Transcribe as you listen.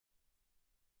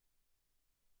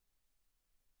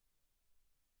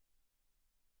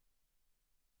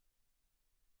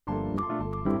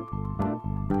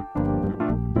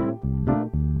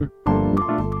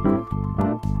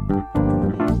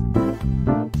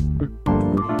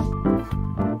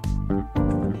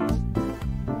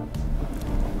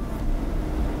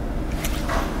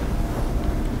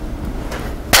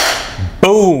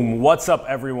What's up,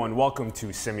 everyone? Welcome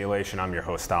to Simulation. I'm your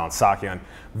host, Alan Sakian.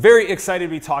 Very excited to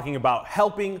be talking about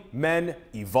helping men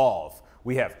evolve.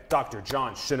 We have Dr.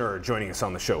 John Schinnerer joining us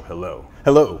on the show. Hello.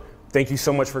 Hello. Thank you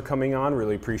so much for coming on.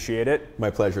 Really appreciate it.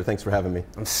 My pleasure. Thanks for having me.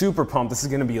 I'm super pumped. This is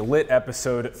going to be a lit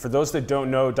episode. For those that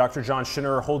don't know, Dr. John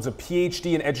Schinnerer holds a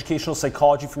Ph.D. in educational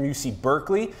psychology from UC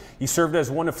Berkeley. He served as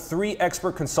one of 3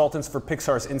 expert consultants for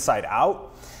Pixar's Inside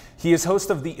Out. He is host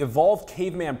of the Evolved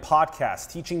Caveman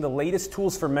podcast, teaching the latest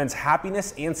tools for men's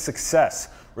happiness and success,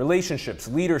 relationships,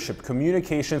 leadership,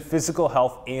 communication, physical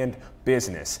health, and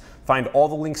business. Find all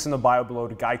the links in the bio below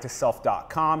to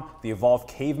guidetoself.com,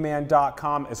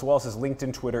 theevolvedcaveman.com, as well as his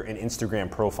LinkedIn, Twitter, and Instagram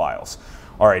profiles.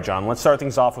 All right, John, let's start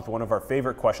things off with one of our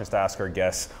favorite questions to ask our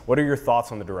guests. What are your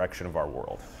thoughts on the direction of our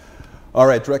world? All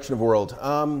right, direction of world.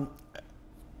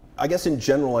 I guess in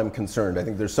general I'm concerned. I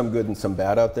think there's some good and some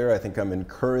bad out there. I think I'm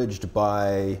encouraged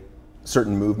by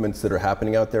certain movements that are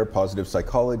happening out there, positive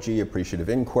psychology, appreciative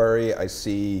inquiry. I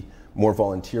see more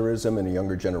volunteerism in a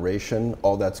younger generation.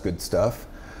 All that's good stuff.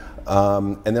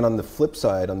 And then on the flip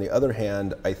side, on the other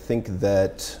hand, I think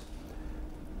that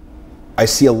I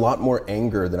see a lot more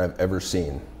anger than I've ever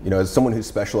seen. You know, as someone who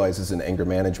specializes in anger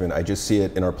management, I just see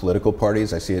it in our political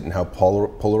parties. I see it in how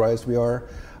polarized we are.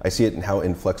 I see it in how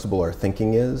inflexible our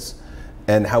thinking is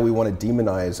and how we want to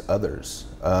demonize others.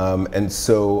 And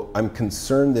so I'm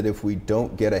concerned that if we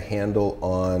don't get a handle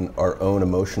on our own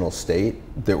emotional state,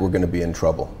 that we're going to be in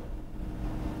trouble.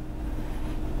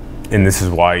 And this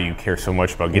is why you care so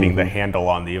much about getting the handle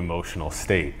on the emotional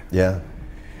state. Yeah.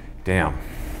 Damn.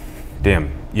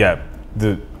 Yeah.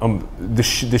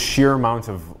 The sheer amount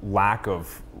of lack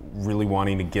of really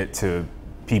wanting to get to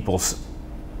people's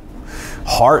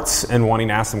hearts and wanting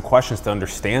to ask them questions to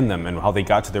understand them and how they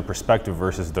got to their perspective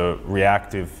versus the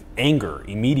reactive anger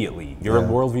immediately. Your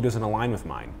worldview doesn't align with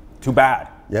mine. Too bad.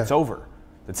 Yeah. It's over.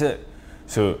 That's it.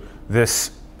 So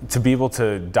this, to be able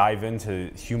to dive into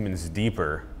humans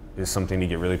deeper is something to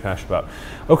get really passionate about.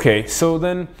 Okay, so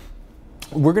then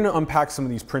we're going to unpack some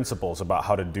of these principles about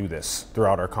how to do this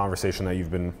throughout our conversation that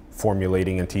you've been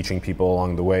formulating and teaching people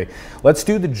along the way. Let's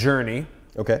do the journey.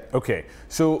 Okay,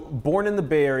 so born in the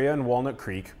Bay Area in Walnut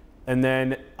Creek, and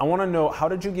then I want to know, how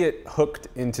did you get hooked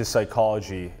into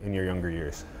psychology in your younger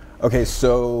years? Okay,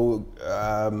 so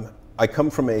I come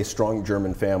from a strong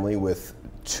German family with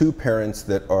 2 parents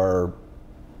that are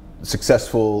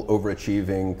successful,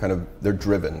 overachieving, they're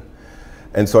driven.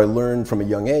 And so I learned from a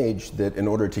young age that in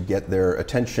order to get their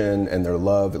attention and their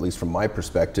love, at least from my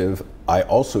perspective, I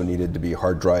also needed to be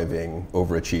hard driving,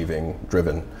 overachieving,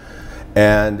 driven.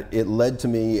 And it led to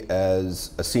me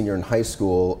as a senior in high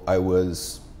school. I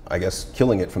was, I guess,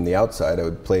 killing it from the outside. I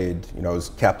was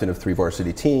captain of 3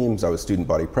 varsity teams. I was student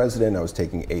body president. I was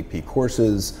taking AP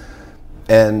courses.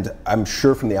 And I'm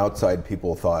sure from the outside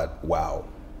people thought, wow.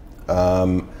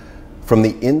 From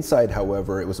the inside,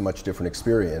 however, it was a much different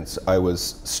experience. I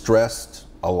was stressed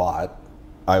a lot.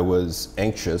 I was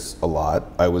anxious a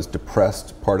lot. I was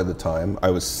depressed part of the time.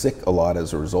 I was sick a lot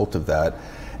as a result of that.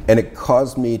 And it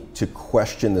caused me to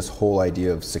question this whole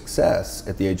idea of success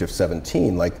at the age of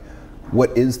 17. Like,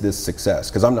 what is this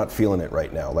success? Because I'm not feeling it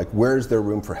right now. Like, where is there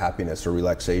room for happiness or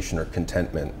relaxation or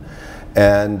contentment?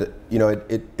 And, you know,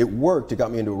 it worked. It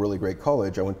got me into a really great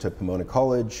college. I went to Pomona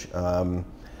College.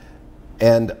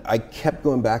 And I kept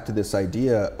going back to this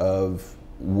idea of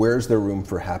where's there room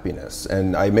for happiness?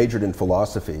 And I majored in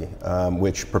philosophy,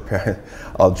 which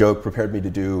I'll joke, prepared me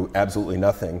to do absolutely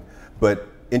nothing. But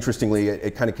interestingly,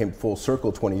 it kind of came full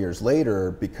circle 20 years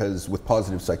later, because with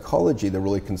positive psychology, they're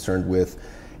really concerned with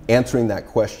answering that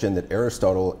question that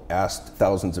Aristotle asked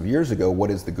thousands of years ago: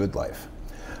 what is the good life?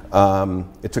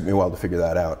 It took me a while to figure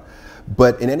that out.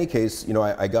 But in any case, you know,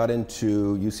 I got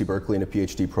into UC Berkeley in a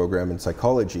Ph.D. program in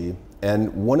psychology.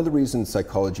 And one of the reasons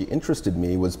psychology interested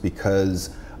me was because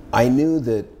I knew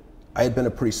that I had been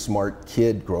a pretty smart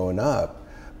kid growing up,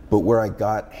 but where I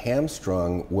got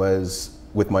hamstrung was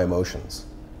with my emotions.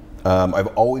 I've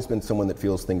always been someone that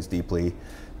feels things deeply,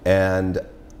 and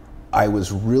I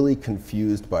was really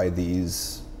confused by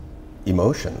these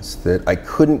emotions that I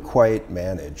couldn't quite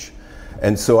manage.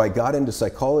 And so I got into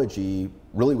psychology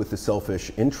really with the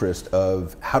selfish interest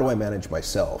of, how do I manage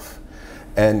myself?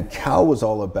 And Cal was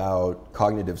all about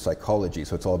cognitive psychology,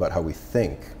 so it's all about how we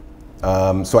think.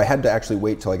 So I had to actually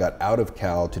wait till I got out of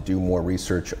Cal to do more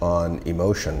research on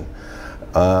emotion.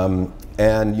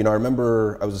 And you know, I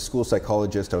remember I was a school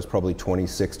psychologist. I was probably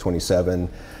 26, 27,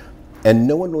 and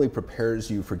no one really prepares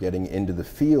you for getting into the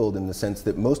field, in the sense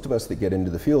that most of us that get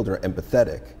into the field are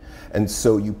empathetic. And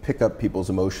so you pick up people's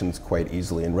emotions quite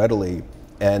easily and readily.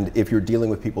 And if you're dealing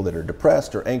with people that are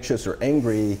depressed or anxious or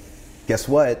angry, guess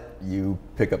what? You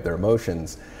pick up their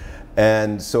emotions.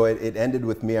 And so it ended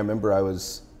with me. I remember I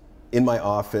was in my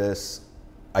office.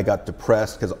 I got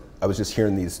depressed because I was just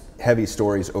hearing these heavy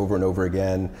stories over and over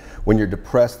again. When you're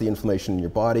depressed, the inflammation in your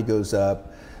body goes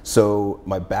up. So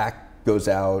my back goes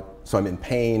out. So I'm in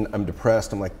pain. I'm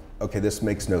depressed. I'm like, okay, this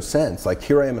makes no sense. Like,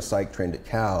 here I am, a psych trained at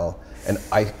Cal, and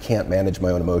I can't manage my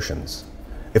own emotions.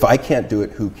 If I can't do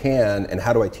it, who can? And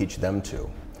how do I teach them to?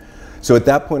 So at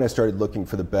that point, I started looking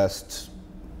for the best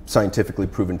scientifically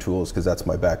proven tools, because that's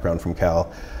my background from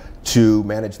Cal, to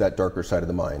manage that darker side of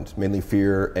the mind, mainly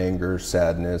fear, anger,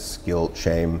 sadness, guilt,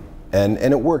 shame. And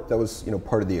it worked. That was, you know,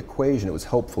 part of the equation. It was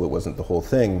helpful. It wasn't the whole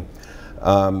thing.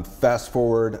 Fast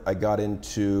forward, I got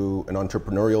into an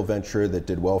entrepreneurial venture that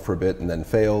did well for a bit and then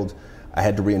failed. I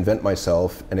had to reinvent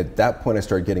myself. And at that point, I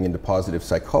started getting into positive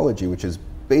psychology, which is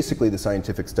basically the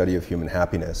scientific study of human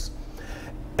happiness.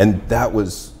 And that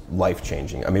was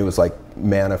life-changing. I mean, it was like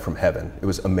manna from heaven. It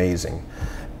was amazing.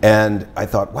 And I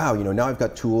thought, wow, you know, now I've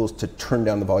got tools to turn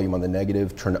down the volume on the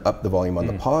negative, turn up the volume on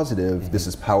the positive. This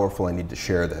is powerful. I need to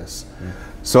share this.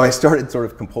 So I started sort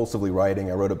of compulsively writing.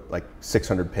 I wrote a like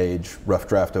 600-page rough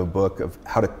draft of a book of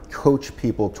how to coach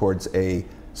people towards a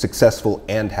successful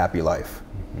and happy life.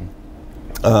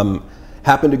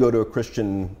 Happened to go to a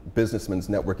Christian businessman's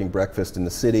networking breakfast in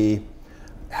the city.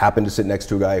 Happened to sit next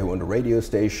to a guy who owned a radio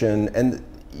station. And,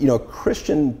 you know,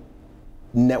 Christian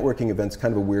networking events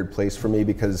kind of a weird place for me,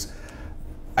 because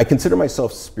I consider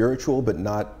myself spiritual, but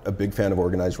not a big fan of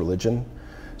organized religion.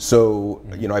 So,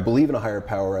 you know, I believe in a higher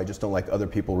power. I just don't like other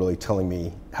people really telling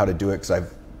me how to do it, because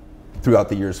I've, throughout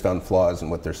the years, found flaws in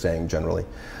what they're saying generally.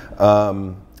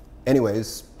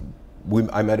 Anyways,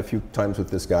 I met a few times with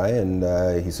this guy,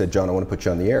 and he said, John, I want to put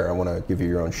you on the air. I want to give you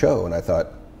your own show. And I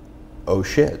thought, oh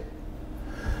shit.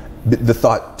 The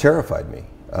thought terrified me.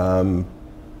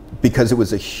 Because it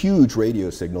was a huge radio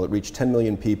signal. It reached 10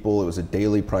 million people. It was a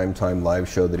daily primetime live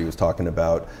show that he was talking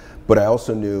about. But I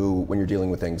also knew when you're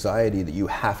dealing with anxiety that you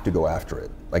have to go after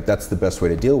it. Like, that's the best way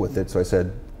to deal with it. So I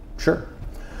said, sure.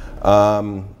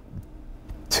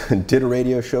 Did a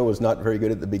radio show, was not very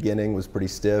good at the beginning, was pretty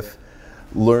stiff.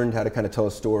 Learned how to kind of tell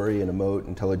a story and emote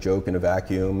and tell a joke in a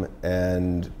vacuum,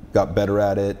 and got better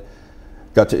at it.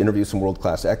 Got to interview some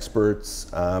world-class experts.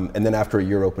 And then after a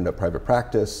year, opened up private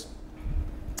practice.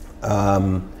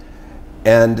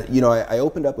 And, you know, I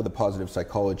opened up with a positive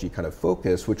psychology kind of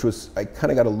focus, which was, I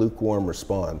kind of got a lukewarm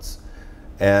response.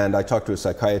 And I talked to a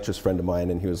psychiatrist friend of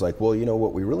mine, and he was like, well, you know,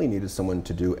 what we really need is someone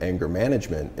to do anger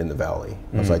management in the Valley.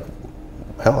 I was like,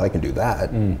 hell, I can do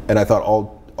that. And I thought,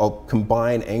 I'll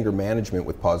combine anger management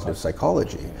with positive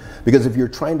psychology. Because if you're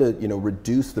trying to, you know,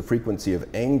 reduce the frequency of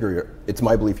anger, it's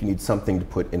my belief you need something to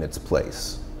put in its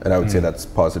place. And I would say that's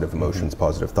positive emotions,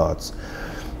 positive thoughts.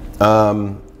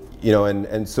 You know,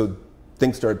 and so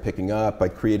things started picking up. I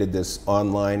created this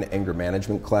online anger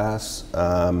management class.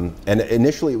 And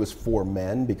initially it was for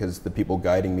men, because the people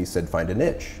guiding me said, find a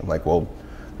niche. I'm like, well,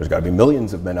 there's got to be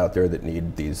millions of men out there that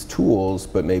need these tools,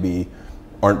 but maybe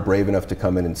aren't brave enough to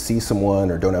come in and see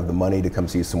someone, or don't have the money to come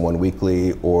see someone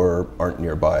weekly, or aren't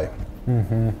nearby.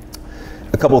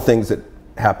 A couple of things that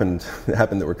happened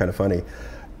that were kind of funny.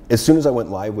 As soon as I went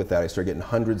live with that, I started getting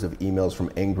hundreds of emails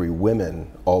from angry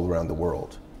women all around the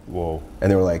world. Whoa.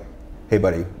 And they were like, hey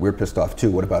buddy, we're pissed off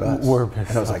too, what about us? We're pissed off too.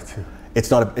 And I was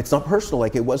like, it's not personal,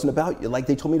 like it wasn't about you, like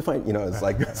they told me to find, you know, it's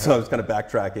like, so I was kind of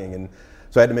backtracking, and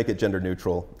so I had to make it gender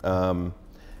neutral.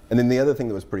 And then the other thing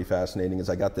that was pretty fascinating is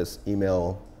I got this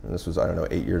email, and this was, I don't know,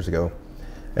 8 years ago,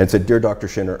 and it said, Dear Dr.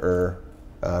 Schinnerer,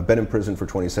 been in prison for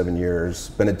 27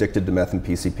 years, been addicted to meth and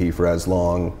PCP for as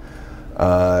long.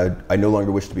 I no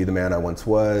longer wish to be the man I once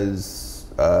was.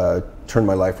 Turned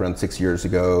my life around 6 years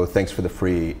ago. Thanks for the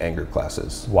free anger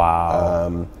classes.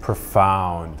 Wow.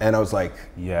 Profound. And I was like,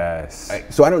 yes.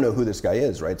 So I don't know who this guy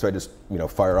is, right? So I just, you know,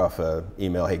 fire off an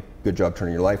email. Hey, good job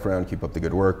turning your life around. Keep up the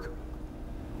good work.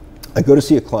 I go to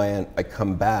see a client. I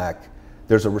come back.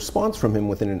 There's a response from him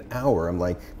within an hour. I'm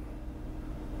like,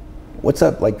 what's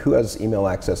up? Like, who has email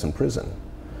access in prison?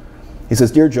 He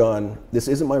says, Dear John, this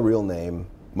isn't my real name.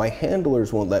 My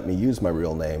handlers won't let me use my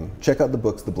real name. Check out the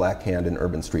books, The Black Hand and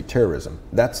Urban Street Terrorism.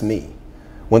 That's me.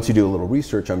 Once you do a little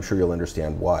research, I'm sure you'll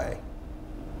understand why.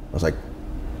 I was like,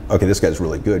 okay, this guy's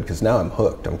really good, because now I'm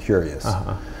hooked, I'm curious.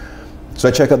 So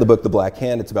I check out the book, The Black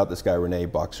Hand. It's about this guy, Rene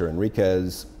Boxer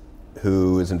Enriquez,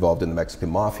 who is involved in the Mexican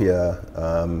mafia,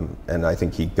 and I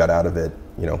think he got out of it,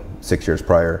 you know, 6 years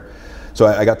prior. So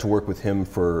I got to work with him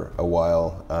for a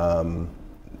while,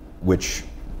 which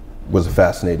was a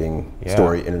fascinating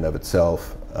story in and of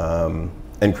itself,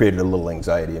 and created a little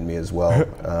anxiety in me as well.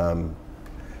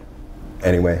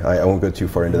 Anyway, I won't go too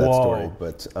far into that story,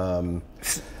 but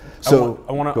So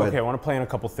I want to plan a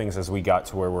couple things as we got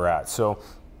to where we're at. So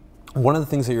one of the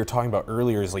things that you were talking about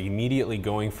earlier is like immediately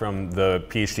going from the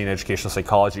Ph.D. in educational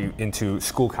psychology into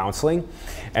school counseling,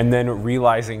 and then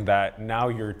realizing that now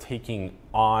you're taking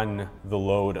on the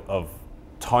load of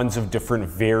tons of different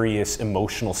various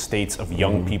emotional states of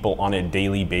young people on a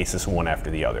daily basis, one after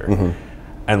the other.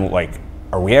 And like,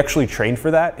 are we actually trained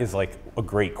for that is like a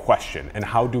great question. And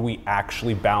how do we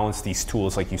actually balance these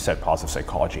tools, like you said, positive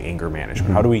psychology, anger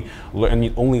management? How do we,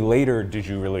 and only later did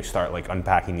you really start like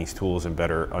unpacking these tools and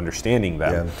better understanding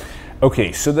them? Yeah.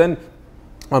 Okay, so then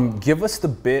give us the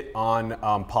bit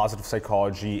on positive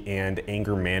psychology and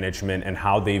anger management and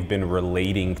how they've been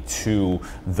relating to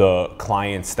the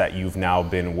clients that you've now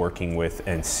been working with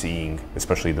and seeing,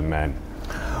 especially the men.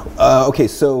 Okay,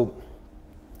 so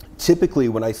typically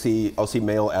when I'll see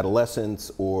male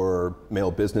adolescents or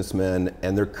male businessmen,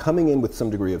 and they're coming in with some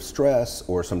degree of stress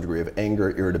or some degree of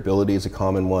anger. Irritability is a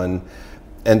common one.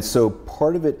 And so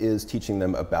part of it is teaching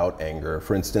them about anger.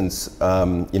 For instance,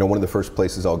 one of the first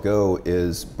places I'll go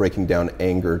is breaking down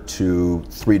anger to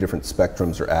 3 different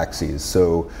spectrums or axes.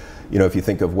 So, if you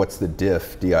think of what's the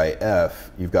diff,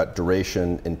 D-I-F, you've got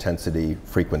duration, intensity,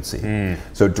 frequency.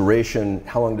 So duration,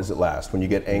 how long does it last? When you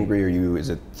get angry, is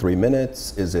it 3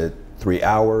 minutes? Is it 3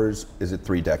 hours? Is it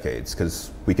 3 decades? Because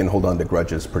we can hold on to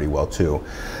grudges pretty well too.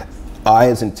 I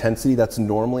is intensity, that's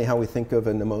normally how we think of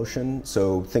an emotion.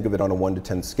 So think of it on a 1 to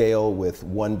 10 scale, with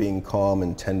 1 being calm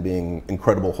and 10 being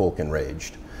incredible Hulk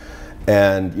enraged.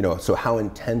 And so how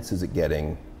intense is it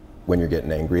getting when you're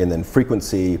getting angry? And then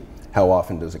frequency, how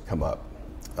often does it come up?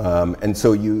 And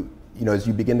so as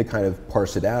you begin to kind of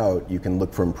parse it out, you can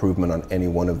look for improvement on any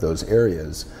one of those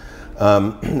areas.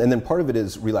 And then part of it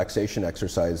is relaxation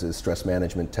exercises, stress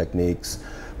management techniques.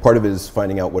 Part of it is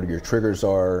finding out what your triggers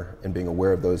are and being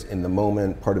aware of those in the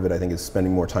moment. Part of it, I think, is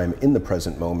spending more time in the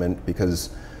present moment,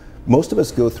 because most of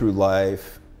us go through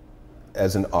life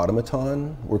as an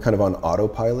automaton. We're kind of on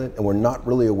autopilot, and we're not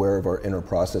really aware of our inner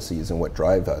processes and what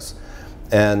drive us.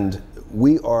 And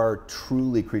we are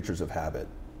truly creatures of habit.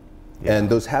 Yeah. And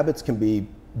those habits can be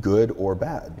good or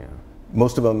bad. Yeah.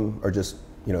 Most of them are just,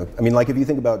 like if you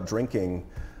think about drinking,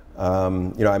 I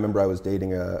remember I was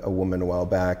dating a woman a while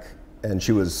back, and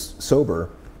she was sober,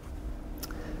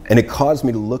 and it caused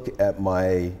me to look at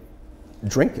my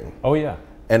drinking. Oh yeah.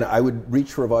 And I would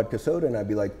reach for a vodka soda, and I'd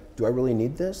be like, do I really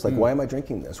need this? Like, why am I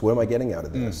drinking this? What am I getting out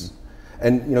of this?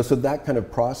 And so that kind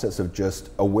of process of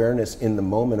just awareness in the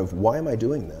moment of, why am I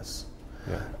doing this?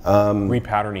 Yeah.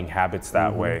 Repatterning habits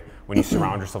that way. When you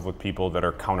surround yourself with people that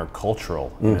are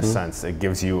countercultural, in a sense, it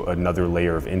gives you another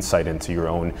layer of insight into your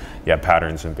own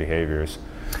patterns and behaviors.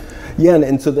 Yeah,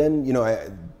 and so then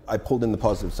I pulled in the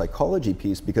positive psychology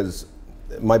piece, because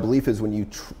my belief is when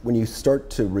you start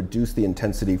to reduce the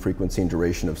intensity, frequency, and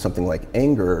duration of something like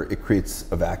anger, it creates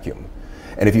a vacuum.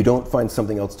 And if you don't find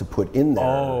something else to put in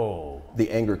there, the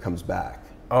anger comes back.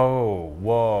 Oh,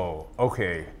 whoa,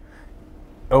 okay.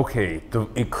 Okay,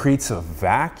 it creates a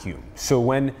vacuum. So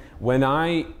when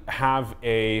I have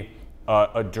a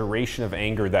duration of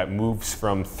anger that moves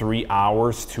from 3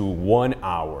 hours to 1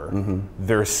 hour,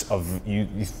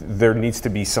 there needs to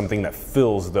be something that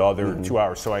fills the other 2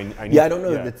 hours. So I don't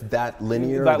know if it's that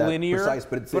linear, that precise,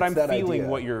 but it's I'm that feeling idea.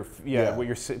 what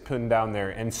you're putting down there.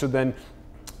 And so then,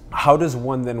 how does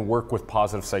one then work with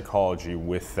positive psychology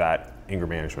with that anger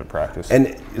management practice?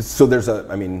 And so there's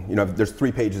there's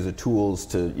 3 pages of tools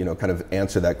to kind of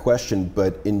answer that question.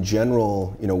 But in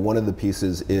general, one of the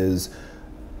pieces is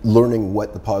learning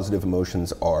what the positive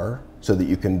emotions are, so that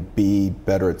you can be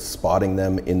better at spotting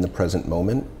them in the present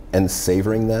moment and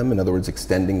savoring them. In other words,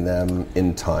 extending them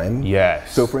in time.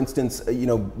 Yes. So for instance,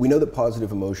 we know that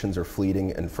positive emotions are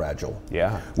fleeting and fragile.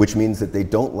 Yeah. Which means that they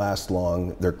don't last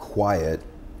long, they're quiet,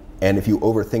 and if you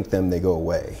overthink them, they go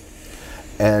away.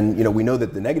 And we know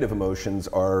that the negative emotions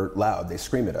are loud, they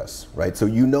scream at us, right? So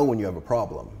when you have a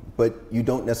problem, but you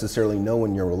don't necessarily know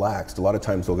when you're relaxed. A lot of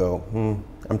times they'll go,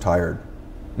 I'm tired.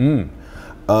 You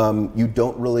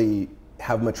don't really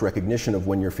have much recognition of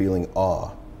when you're feeling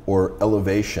awe or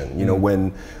elevation.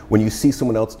 When you see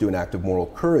someone else do an act of moral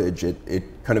courage,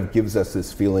 it kind of gives us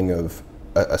this feeling of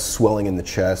a swelling in the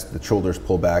chest, the shoulders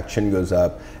pull back, chin goes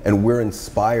up, and we're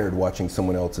inspired watching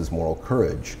someone else's moral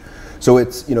courage. So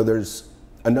it's, there's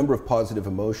a number of positive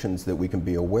emotions that we can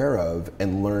be aware of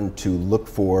and learn to look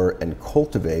for and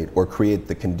cultivate, or create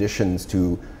the conditions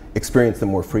to experience them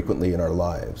more frequently in our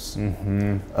lives.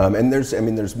 And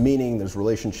there's meaning, there's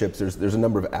relationships, there's a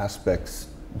number of aspects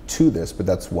to this, but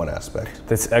that's one aspect.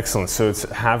 That's excellent. So it's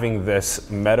having this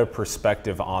meta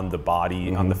perspective on the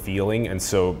body, on the feeling, and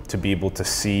so to be able to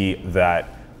see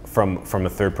that from a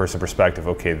third person perspective.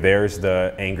 Okay, there's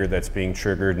the anger that's being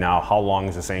triggered. Now, how long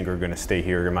is this anger going to stay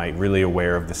here? Am I really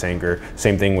aware of this anger?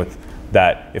 Same thing with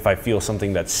that. If I feel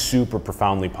something that's super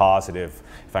profoundly positive,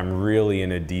 if I'm really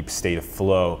in a deep state of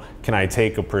flow, can I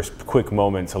take a quick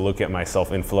moment to look at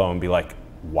myself in flow and be like,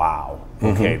 wow,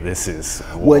 okay, this is...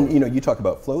 When, you talk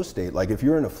about flow state, like if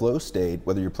you're in a flow state,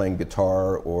 whether you're playing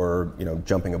guitar or,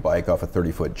 jumping a bike off a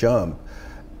 30-foot jump,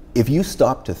 if you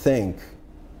stop to think,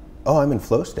 oh, I'm in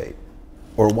flow state,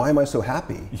 or why am I so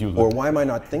happy, or why am I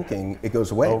not thinking, it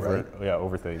goes away, right? Yeah,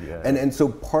 overthink, yeah. And so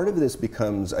part of this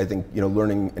becomes, I think,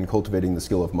 learning and cultivating the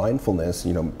skill of mindfulness.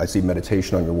 I see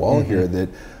meditation on your wall here, that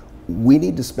we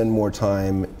need to spend more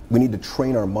time, we need to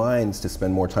train our minds to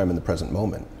spend more time in the present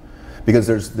moment. Because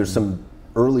there's some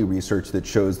early research that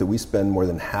shows that we spend more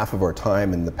than half of our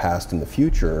time in the past and the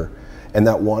future, and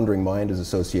that wandering mind is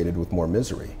associated with more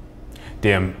misery.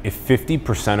 Damn, if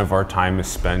 50% of our time is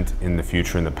spent in the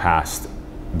future and the past,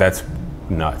 that's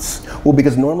nuts. Well,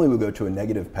 because normally we go to a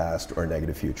negative past or a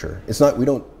negative future. It's not, we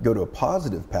don't go to a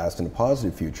positive past and a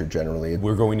positive future generally.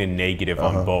 We're going to negative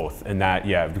on both. And that,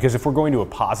 yeah, because if we're going to a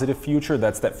positive future,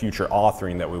 that's that future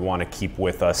authoring that we want to keep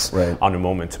with us on a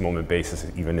moment-to-moment basis,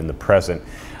 even in the present.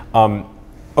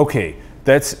 Okay,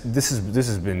 this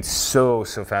has been so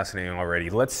fascinating already.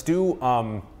 Let's do,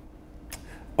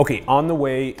 okay, on the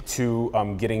way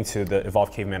to getting to the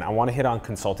Evolved Caveman, I want to hit on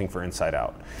consulting for Inside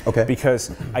Out. Okay.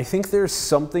 Because I think there's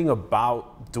something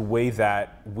about the way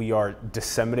that we are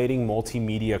disseminating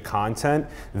multimedia content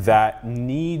that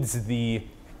needs the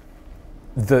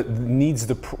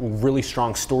really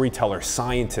strong storytellers,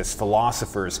 scientists,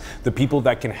 philosophers, the people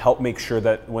that can help make sure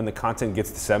that when the content gets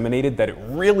disseminated, that it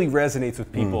really resonates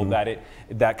with people,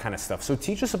 that kind of stuff. So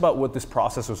teach us about what this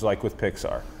process was like with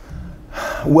Pixar.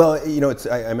 Well,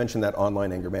 I mentioned that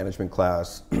online anger management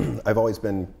class. I've always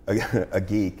been a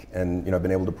geek, and I've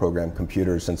been able to program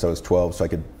computers since I was 12, so I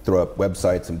could throw up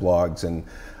websites and blogs, and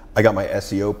I got my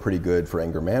SEO pretty good for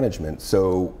anger management.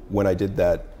 So when I did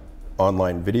that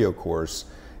online video course,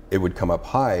 it would come up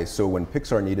high. So when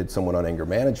Pixar needed someone on anger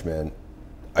management,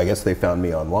 I guess they found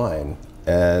me online.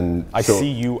 And I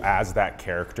see you as that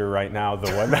character right now,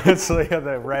 the one that's like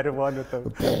the red one with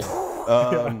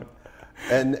the...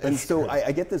 And so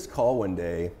I get this call one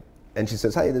day, and she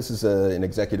says, "Hi, this is an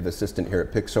executive assistant here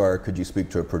at Pixar. Could you speak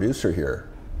to a producer here?"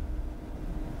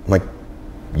 I'm like,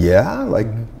 "Yeah." Like,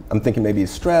 I'm thinking maybe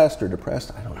he's stressed or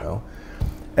depressed. I don't know.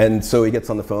 And so he gets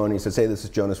on the phone. And he says, "Hey, this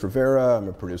is Jonas Rivera. I'm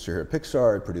a producer here at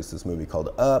Pixar. I produced this movie called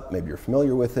Up. Maybe you're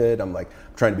familiar with it." I'm like,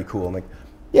 I'm trying to be cool. I'm like,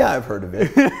 "Yeah, I've heard of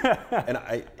it." And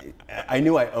I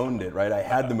knew I owned it, right? I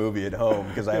had the movie at home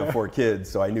because I have 4 kids,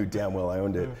 so I knew damn well I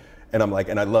owned it. And I'm like,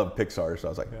 and I love Pixar, so I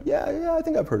was like, yeah, I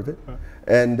think I've heard of it.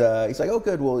 And he's like, oh,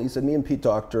 good. Well, he said, me and Pete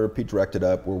directed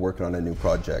Up. We're working on a new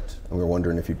project, and we were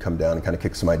wondering if you'd come down and kind of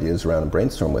kick some ideas around and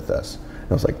brainstorm with us.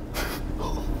 And I was like,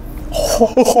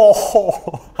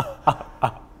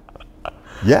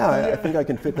 yeah, I think I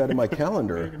can fit that in my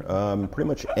calendar pretty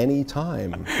much any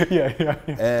time. Yeah.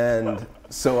 And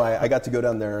so I got to go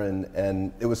down there,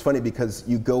 and it was funny because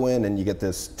you go in and you get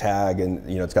this tag, and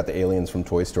it's got the aliens from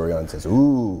Toy Story on it. It says,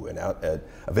 ooh, a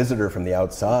visitor from the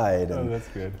outside. And, that's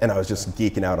good. And I was just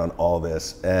geeking out on all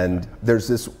this. And there's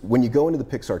this, when you go into the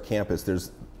Pixar campus,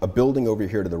 there's a building over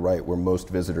here to the right where most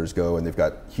visitors go, and they've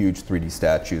got huge 3D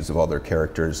statues of all their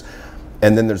characters.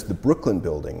 And then there's the Brooklyn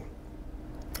building.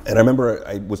 And I remember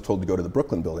I was told to go to the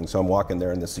Brooklyn building, so I'm walking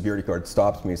there, and the security guard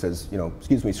stops me and says,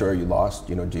 excuse me, sir, are you lost?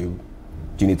 Do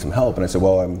you need some help? And I said,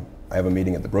 well, I have a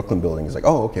meeting at the Brooklyn building. He's like,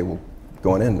 oh, okay, well,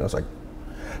 go on in. And I was like,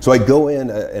 so I go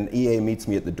in, an EA meets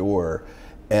me at the door,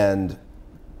 and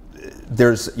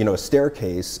there's a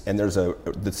staircase, and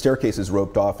the staircase is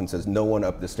roped off and says no one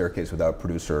up the staircase without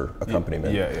producer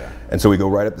accompaniment. Yeah. And so we go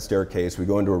right up the staircase. We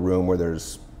go into a room where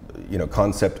there's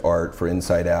concept art for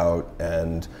Inside Out,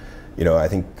 and I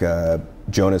think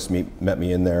Jonas met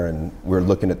me in there, and we're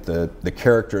looking at the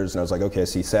characters, and I was like, okay, I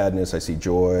see sadness, I see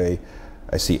joy,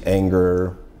 I see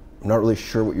anger. I'm not really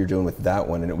sure what you're doing with that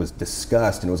one. And it was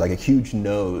disgust, and it was like a huge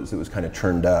nose that was kind of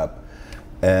turned up.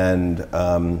 And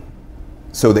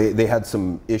so they had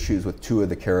some issues with 2 of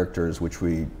the characters, which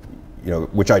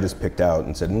I just picked out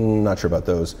and said, not sure about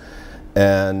those.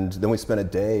 And then we spent a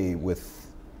day with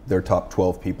their top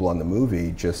 12 people on the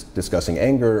movie just discussing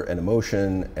anger and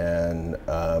emotion and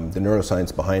the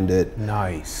neuroscience behind it.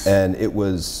 Nice. And it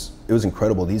was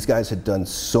incredible. These guys had done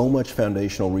so much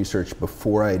foundational research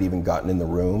before I had even gotten in the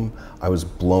room. I was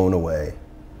blown away.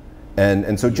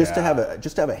 And so just to have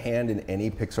a hand in any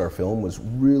Pixar film was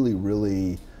really,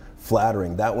 really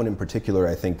flattering. That one in particular,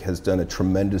 I think, has done a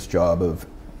tremendous job of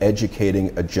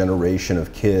educating a generation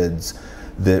of kids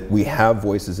that we have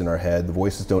voices in our head, the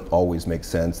voices don't always make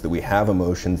sense, that we have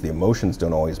emotions, the emotions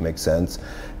don't always make sense,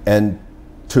 and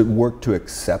to work to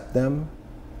accept them,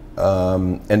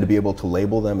 and to be able to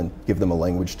label them and give them a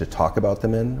language to talk about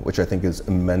them in, which I think is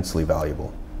immensely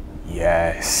valuable.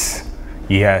 Yes,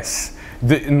 yes.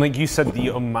 And like you said, the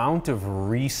amount of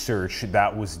research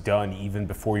that was done even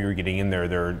before you were getting in there,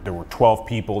 there were 12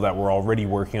 people that were already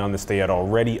working on this. They had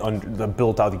already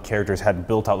built out the characters, had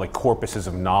built out like corpuses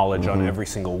of knowledge on every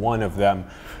single one of them.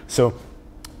 So,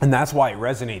 and that's why it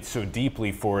resonates so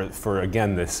deeply for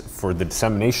again, for the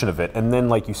dissemination of it. And then,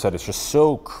 like you said, it's just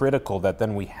so critical that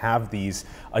then we have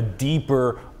a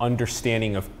deeper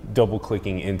understanding of double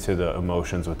clicking into the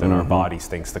emotions within our bodies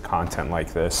thanks to content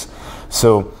like this.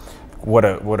 So, what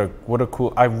a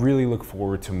cool, I really look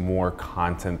forward to more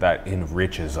content that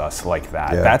enriches us like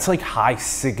that. Yeah. That's like high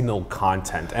signal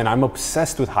content, and I'm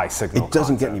obsessed with high signal It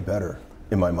doesn't content. get any better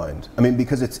in my mind. I mean,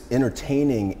 because it's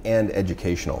entertaining and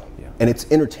educational. Yeah. And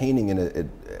it's entertaining at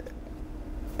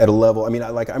a level, I mean,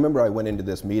 I remember I went into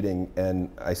this meeting and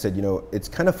I said, you know, it's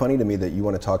kind of funny to me that you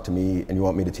want to talk to me and you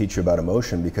want me to teach you about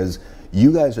emotion, because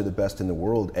you guys are the best in the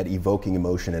world at evoking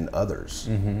emotion in others.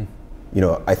 You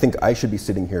know, I think I should be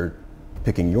sitting here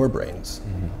picking your brains.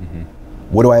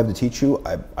 What do I have to teach you?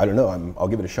 I don't know. I'll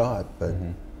give it a shot. But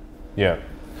Yeah,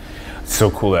 so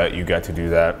cool that you got to do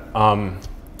that.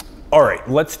 All right,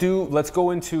 let's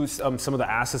go into some of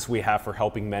the assets we have for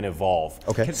helping men evolve.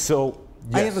 Okay. So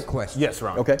I have a question. Yes,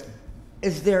 Ron. okay.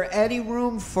 Is there any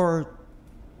room for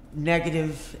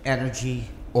negative energy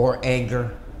or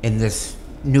anger in this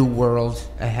new world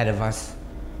ahead of us?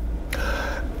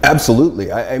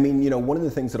 Absolutely. I mean, you know, one of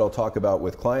the things that I'll talk about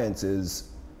with clients is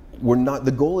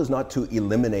the goal is not to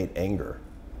eliminate anger.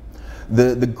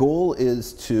 The goal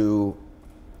is to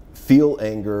feel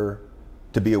anger,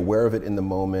 to be aware of it in the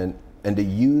moment, and to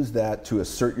use that to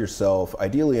assert yourself,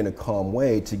 ideally in a calm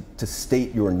way, to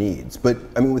state your needs. But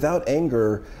I mean, without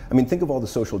anger, I mean, think of all the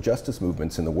social justice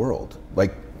movements in the world.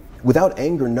 Like, without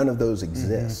anger, none of those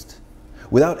exist.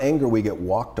 Without anger, we get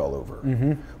walked all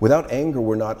over. Without anger,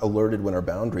 we're not alerted when our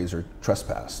boundaries are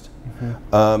trespassed.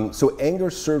 So anger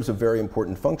serves a very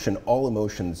important function. All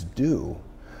emotions do.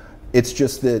 It's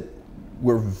just that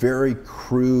we're very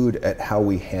crude at how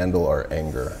we handle our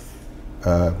anger.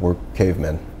 We're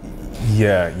cavemen.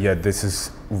 Yeah, this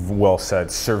is well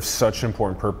said. Serves such an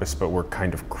important purpose, but we're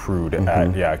kind of crude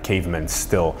at cavemen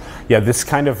still. Yeah, this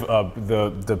kind of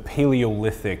the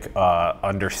Paleolithic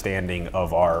understanding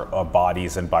of our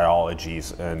bodies and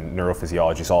biologies and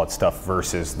neurophysiologies, all that stuff,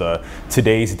 versus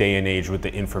today's day and age with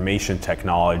the information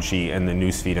technology and the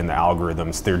newsfeed and the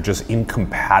algorithms. They're just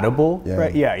incompatible,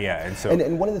 right? Yeah. And so,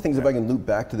 and one of the things, if I can loop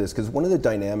back to this, because one of the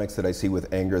dynamics that I see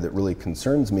with anger that really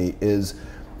concerns me is,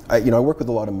 I work with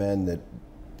a lot of men that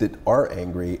are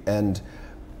angry, and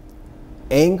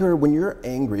anger, when you're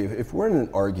angry, if we're in an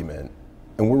argument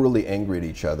and we're really angry at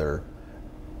each other,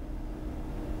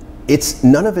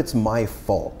 none of it's my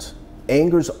fault.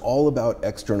 Anger's all about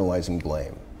externalizing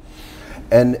blame.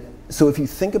 And so if you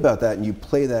think about that and you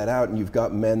play that out and you've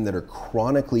got men that are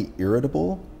chronically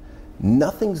irritable,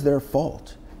 nothing's their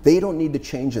fault. They don't need to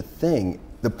change a thing.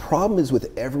 The problem is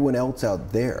with everyone else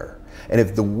out there. And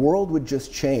if the world would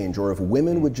just change, or if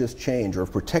women would just change, or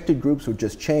if protected groups would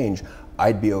just change,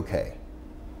 I'd be okay.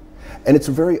 And it's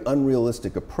a very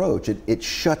unrealistic approach. It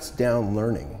shuts down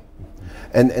learning.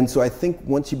 And so I think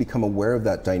once you become aware of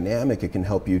that dynamic, it can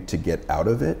help you to get out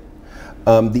of it.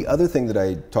 The other thing that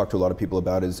I talk to a lot of people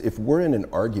about is, if we're in an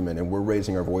argument and we're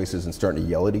raising our voices and starting to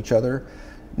yell at each other,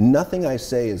 nothing I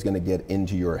say is going to get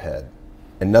into your head,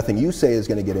 and nothing you say is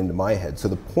going to get into my head. So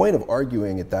the point of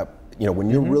arguing at that,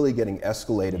 when you're really getting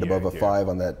escalated above a 5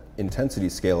 on that intensity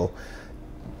scale,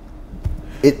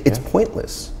 it's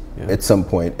pointless at some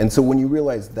point. And so when you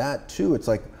realize that too, it's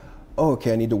like, oh,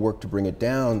 okay, I need to work to bring it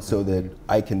down so that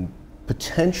I can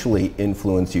potentially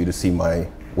influence you to see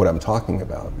what I'm talking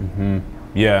about.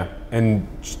 Yeah, and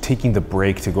just taking the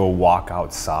break to go walk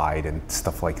outside and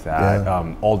stuff like that.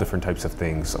 All different types of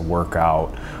things, a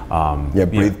workout.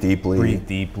 Breathe deeply.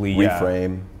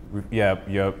 Reframe. Yep.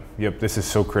 This is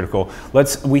so critical.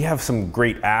 We have some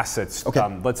great assets.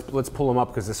 Okay. Let's pull them up,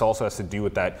 because this also has to do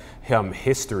with that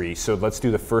history. So let's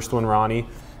do the first one, Ronnie.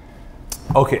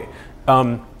 Okay.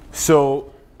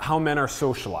 So how men are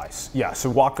socialized. Yeah. So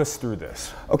walk us through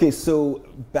this. Okay. So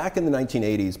back in the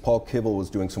 1980s, Paul Kivel was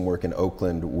doing some work in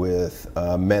Oakland with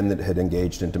men that had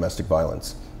engaged in domestic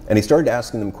violence, and he started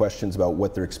asking them questions about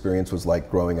what their experience was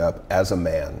like growing up as a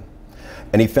man,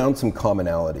 and he found some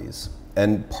commonalities.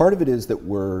 And part of it is that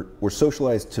we're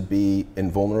socialized to be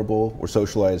invulnerable. We're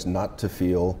socialized not to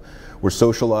feel. We're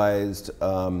socialized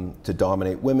to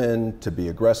dominate women, to be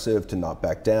aggressive, to not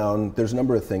back down. There's a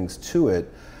number of things to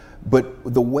it.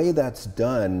 But the way that's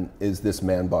done is this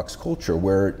man box culture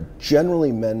where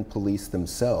generally men police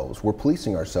themselves. We're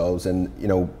policing ourselves, and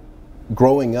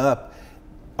growing up,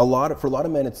 for a lot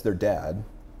of men it's their dad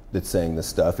that's saying this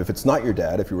stuff. If it's not your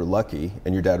dad, if you were lucky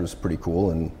and your dad was pretty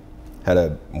cool and had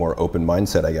a more open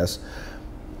mindset, I guess,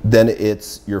 then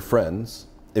it's your friends.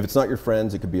 If it's not your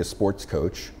friends, it could be a sports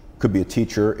coach, could be a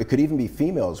teacher, it could even be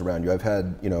females around you. I've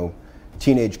had,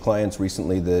 teenage clients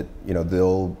recently that,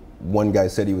 one guy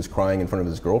said he was crying in front of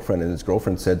his girlfriend, and his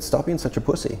girlfriend said, "Stop being such a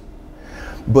pussy."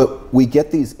 But we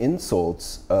get these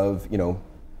insults of,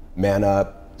 man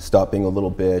up, stop being a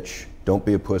little bitch, don't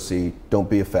be a pussy, don't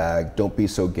be a fag, don't be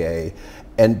so gay.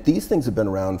 And these things have been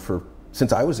around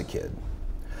since I was a kid.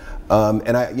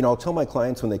 And I'll tell my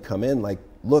clients when they come in, like,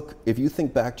 look, if you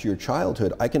think back to your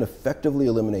childhood, I can effectively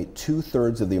eliminate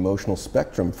 2/3 of the emotional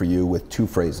spectrum for you with 2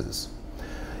 phrases.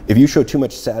 If you show too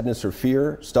much sadness or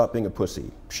fear, stop being a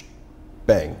pussy. Psh,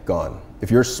 bang, gone.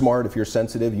 If you're smart, if you're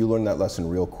sensitive, you learn that lesson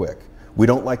real quick. We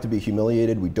don't like to be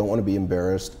humiliated, we don't want to be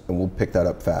embarrassed, and we'll pick that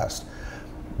up fast.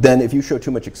 Then if you show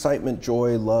too much excitement,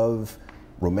 joy, love,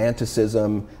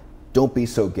 romanticism, don't be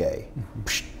so gay.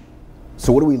 Psh.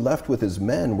 So what are we left with as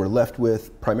men? We're left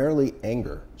with primarily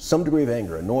anger, some degree of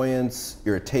anger, annoyance,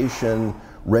 irritation,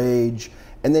 rage.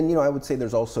 And then, I would say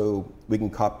there's also, we can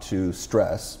cop to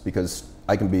stress, because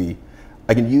I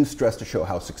can use stress to show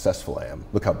how successful I am.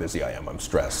 Look how busy I am, I'm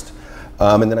stressed.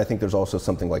 And then I think there's also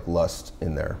something like lust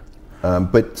in there.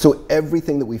 But so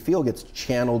everything that we feel gets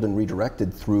channeled and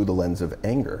redirected through the lens of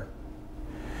anger.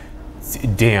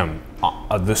 Damn.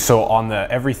 So on the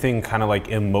everything kind of like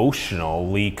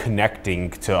emotionally connecting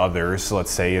to others,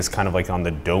 let's say, is kind of like on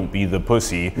the don't be the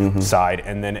pussy side,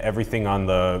 and then everything on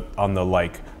the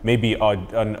like, maybe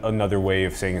another way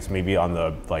of saying it's maybe on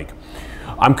the like,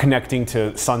 I'm connecting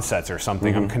to sunsets or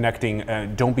something. I'm connecting,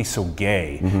 don't be so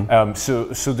gay.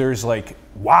 So there's like,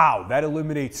 wow, that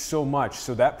eliminates so much.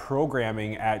 So that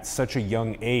programming at such a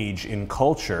young age in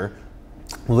culture,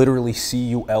 literally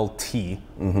CULT,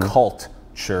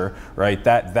 culture, right?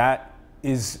 That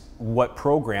is what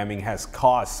programming has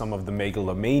caused some of the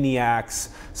megalomaniacs,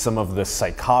 some of the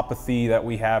psychopathy that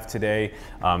we have today,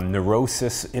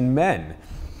 neurosis in men.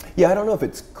 Yeah, I don't know if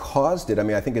it's caused it. I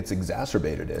mean, I think it's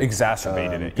exacerbated it.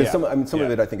 Exacerbated it. Yeah. Some of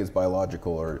it, I think, is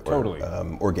biological or totally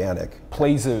organic.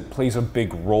 Plays a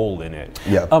big role in it.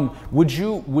 Yeah. Would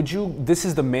you? This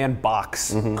is the man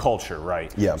box culture,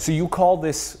 right? Yeah. So you call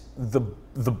this the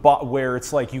where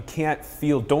it's like you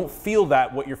don't feel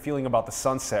that what you're feeling about the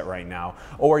sunset right now,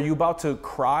 or are you about to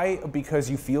cry because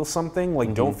you feel something?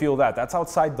 Like, don't feel that. That's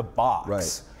outside the box.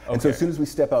 Right. Okay. And so as soon as we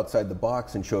step outside the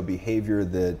box and show a behavior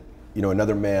that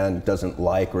another man doesn't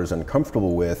like or is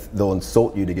uncomfortable with, they'll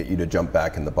insult you to get you to jump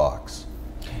back in the box.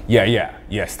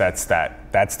 Yes, that's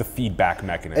the feedback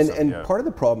mechanism. And part of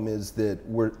the problem is that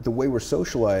the way we're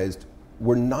socialized,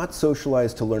 we're not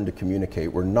socialized to learn to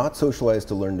communicate. We're not socialized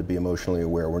to learn to be emotionally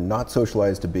aware. We're not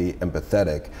socialized to be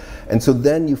empathetic. And so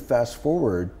then you fast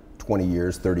forward 20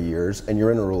 years, 30 years, and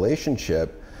you're in a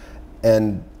relationship,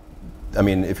 and I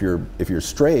mean, if you're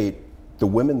straight, the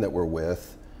women that we're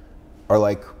with are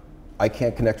like, I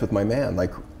can't connect with my man.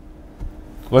 Like,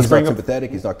 he's not sympathetic,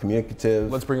 he's not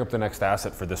communicative. Let's bring up the next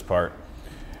asset for this part.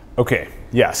 Okay,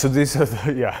 yeah, so these are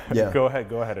go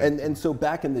ahead. And so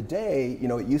back in the day,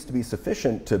 it used to be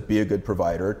sufficient to be a good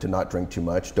provider, to not drink too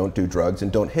much, don't do drugs,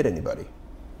 and don't hit anybody.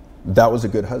 That was a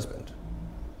good husband.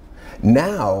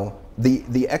 Now,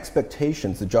 the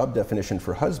expectations, the job definition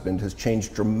for husband has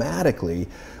changed dramatically,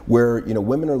 where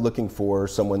women are looking for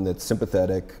someone that's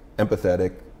sympathetic,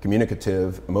 empathetic,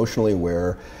 communicative, emotionally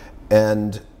aware,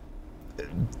 and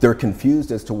they're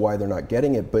confused as to why they're not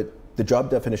getting it, but the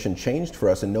job definition changed for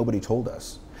us and nobody told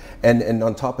us. And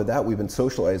on top of that, we've been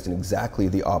socialized in exactly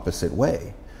the opposite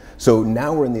way. So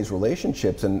now we're in these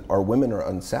relationships and our women are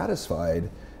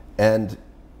unsatisfied, and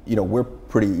we're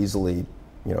pretty easily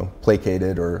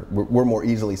placated, or we're more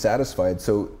easily satisfied.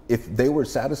 So if they were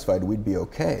satisfied, we'd be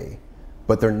okay,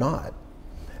 but they're not.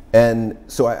 And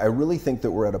so I really think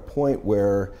that we're at a point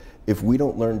where if we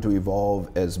don't learn to evolve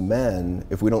as men,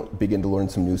 if we don't begin to learn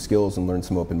some new skills and learn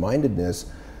some open-mindedness,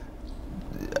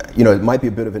 it might be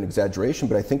a bit of an exaggeration,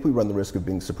 but I think we run the risk of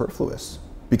being superfluous.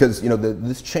 Because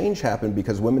this change happened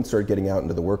because women started getting out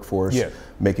into the workforce,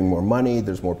 making more money,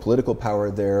 there's more political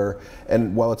power there,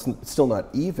 and while it's still not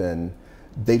even,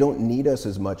 they don't need us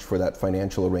as much for that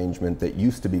financial arrangement that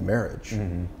used to be marriage.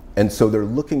 And so they're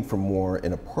looking for more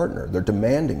in a partner, they're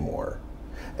demanding more.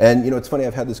 And it's funny,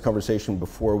 I've had this conversation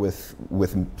before with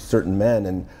certain men,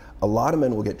 and a lot of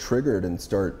men will get triggered and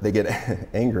they get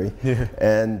angry,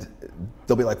 and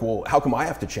they'll be like, well, how come I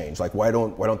have to change? Like, why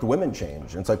don't the women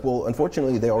change? And it's like, well,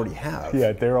 unfortunately, they already have.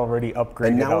 Yeah, they're already upgraded.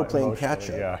 And now we're playing catch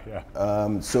up.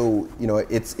 Yeah. So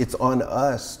it's on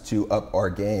us to up our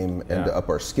game and to up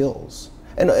our skills,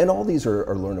 and all these are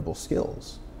learnable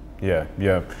skills. Yeah.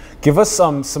 Give us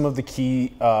some of the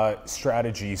key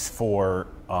strategies for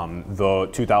the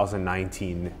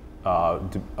 2019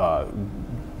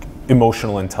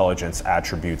 emotional intelligence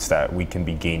attributes that we can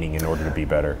be gaining in order to be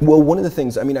better. Well, one of the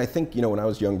things, I think, when I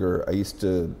was younger, I used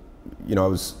to,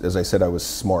 as I said, I was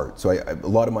smart. So a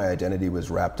lot of my identity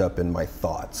was wrapped up in my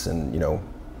thoughts, and,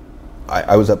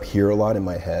 I was up here a lot in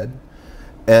my head.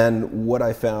 And what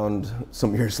I found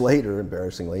some years later,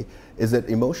 embarrassingly, is that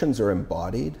emotions are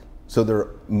embodied. So they're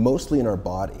mostly in our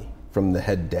body from the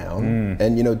head down.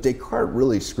 And, Descartes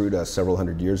really screwed us several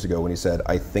hundred years ago when he said,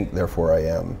 I think, therefore I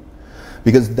am.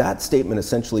 Because that statement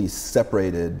essentially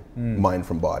separated mind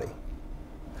from body.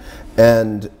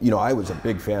 And, I was a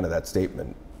big fan of that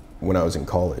statement when I was in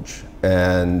college.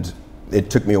 And it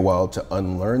took me a while to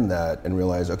unlearn that and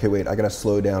realize, okay, wait, I gotta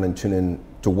slow down and tune in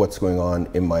to what's going on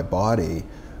in my body.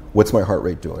 What's my heart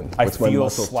rate doing? What's my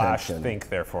muscle tension? Think,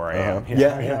 therefore I am.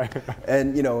 Yeah.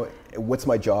 And, what's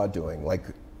my jaw doing? Like,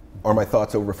 are my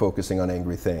thoughts over-focusing on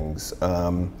angry things?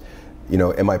 Am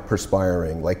I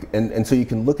perspiring? Like, and so you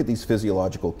can look at these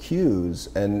physiological cues,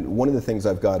 and one of the things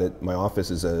I've got at my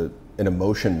office is an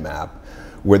emotion map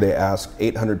where they ask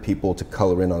 800 people to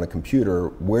color in on a computer,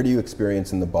 where do you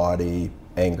experience in the body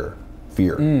anger,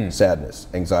 fear, sadness,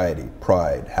 anxiety,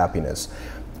 pride, happiness?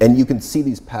 And you can see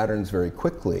these patterns very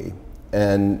quickly.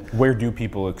 And where do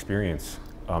people experience?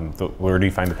 Where do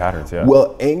you find the patterns? Yeah.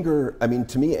 Well, anger,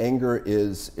 to me, anger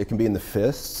it can be in the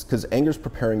fists, because anger is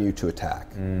preparing you to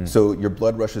attack. So your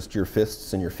blood rushes to your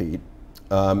fists and your feet.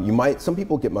 Some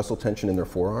people get muscle tension in their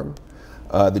forearm.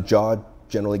 The jaw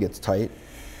generally gets tight.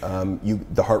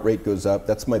 The heart rate goes up.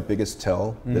 That's my biggest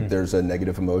tell, that there's a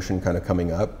negative emotion kind of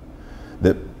coming up,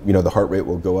 that, the heart rate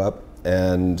will go up.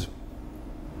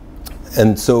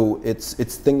 And so it's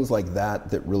things like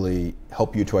that really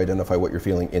help you to identify what you're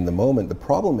feeling in the moment. The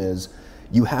problem is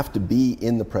you have to be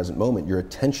in the present moment. Your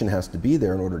attention has to be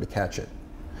there in order to catch it.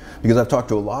 Because I've talked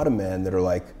to a lot of men that are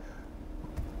like,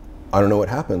 I don't know what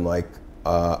happened. Like,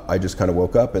 I just kind of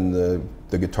woke up and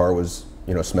the guitar was,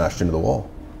 smashed into the wall.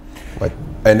 Like,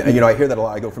 and I hear that a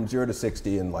lot. I go from 0 to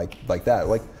 60 and like that.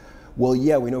 Like, well,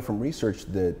 yeah, we know from research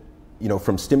that,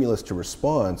 from stimulus to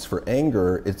response for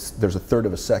anger, there's a third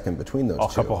of a second between those two.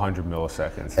 A couple hundred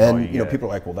milliseconds. And people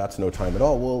are like, well, that's no time at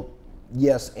all. Well,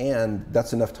 yes, and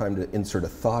that's enough time to insert a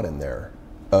thought in there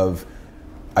of,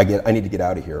 I need to get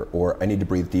out of here, or I need to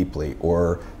breathe deeply,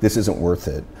 or this isn't worth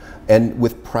it. And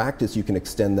with practice, you can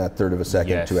extend that third of a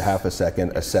second to a half a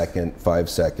second, 5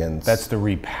 seconds. That's the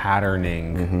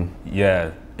repatterning.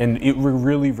 Yeah, and it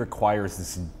really requires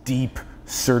this deep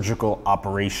surgical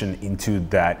operation into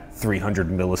that 300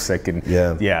 millisecond.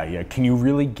 Yeah. Can you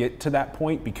really get to that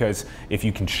point? Because if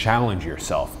you can challenge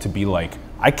yourself to be like,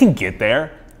 I can get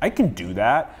there, I can do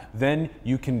that, then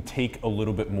you can take a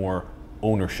little bit more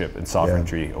ownership and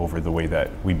sovereignty over the way that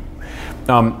we.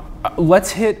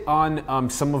 Let's hit on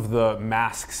some of the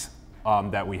masks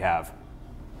that we have.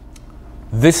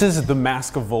 This is the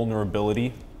mask of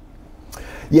vulnerability.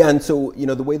 Yeah, and so,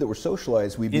 the way that we're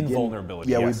socialized, we begin,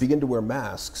 invulnerability, we begin to wear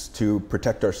masks to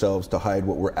protect ourselves, to hide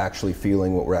what we're actually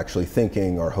feeling, what we're actually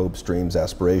thinking, our hopes, dreams,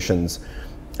 aspirations.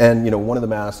 And, one of the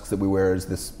masks that we wear is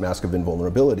this mask of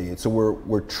invulnerability. So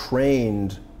we're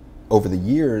trained over the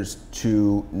years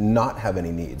to not have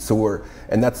any needs.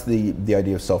 And that's the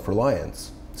idea of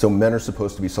self-reliance. So men are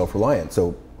supposed to be self-reliant.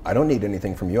 So I don't need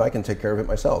anything from you, I can take care of it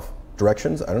myself.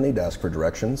 Directions, I don't need to ask for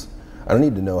directions. I don't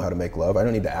need to know how to make love. I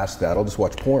don't need to ask that. I'll just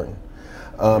watch porn.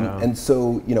 And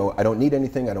so, I don't need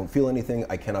anything. I don't feel anything.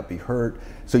 I cannot be hurt.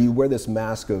 So you wear this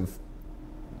mask of,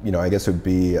 I guess it would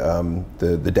be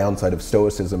the downside of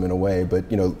stoicism in a way. But,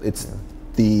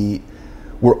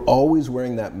 we're always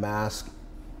wearing that mask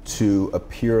to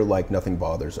appear like nothing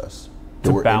bothers us.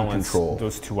 To balance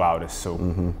those two out is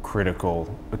so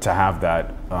critical, to have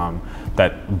that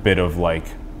that bit of like,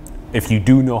 if you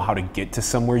do know how to get to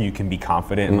somewhere, you can be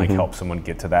confident and like help someone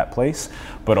get to that place,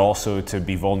 but also to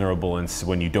be vulnerable and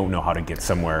when you don't know how to get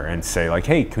somewhere and say like,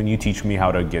 hey, can you teach me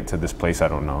how to get to this place? I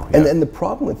don't know. And the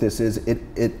problem with this is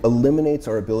it eliminates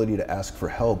our ability to ask for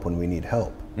help when we need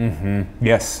help.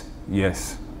 Yes.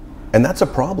 And that's a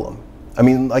problem. I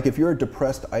mean, like if you're a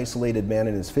depressed, isolated man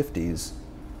in his 50s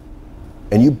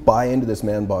and you buy into this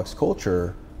man box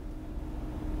culture,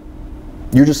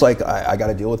 You're just like, I got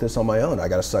to deal with this on my own. I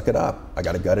got to suck it up. I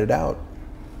got to gut it out.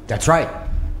 That's right.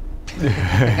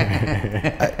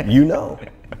 You know.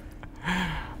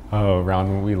 Oh,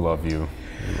 Ron, we love you.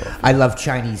 I love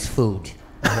Chinese food.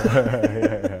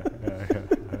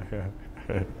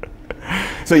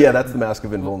 So yeah, that's the mask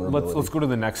of invulnerability. Let's go to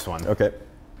the next one. Okay.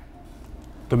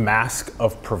 The mask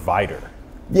of provider.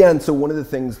 Yeah, and so one of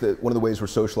the ways we're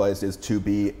socialized is to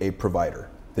be a provider.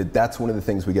 That's one of the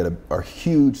things we get a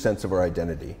huge sense of our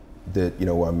identity. That, you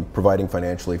know, I'm providing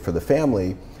financially for the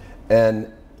family.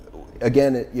 And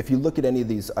again, if you look at any of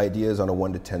these ideas on a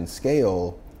 1 to 10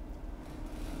 scale,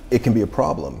 it can be a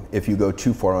problem if you go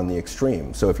too far on the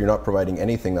extreme. So if you're not providing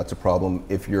anything, that's a problem.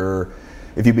 If you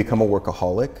become a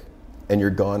workaholic and you're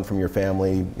gone from your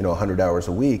family, you know, 100 hours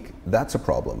a week, that's a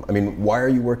problem. I mean, why are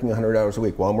you working 100 hours a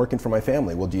week? Well, I'm working for my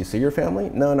family. Well, do you see your family?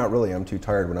 No, not really. I'm too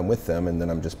tired when I'm with them, and then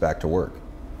I'm just back to work.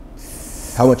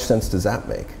 How much sense does that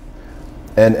make?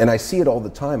 And I see it all the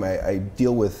time. I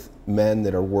deal with men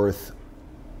that are worth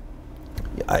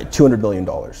 $200 million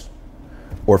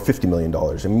or $50 million.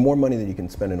 I mean, more money than you can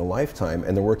spend in a lifetime,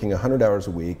 and they're working 100 hours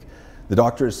a week. The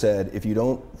doctor has said, if you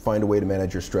don't find a way to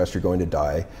manage your stress, you're going to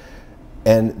die.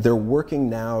 And they're working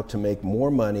now to make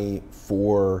more money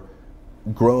for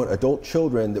grown adult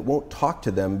children that won't talk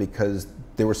to them because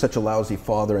they were such a lousy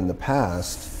father in the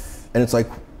past. And it's like,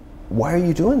 why are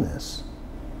you doing this?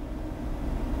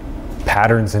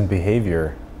 Patterns in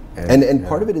behavior. And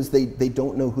part of it is they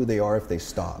don't know who they are if they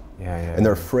stop. And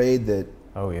they're afraid that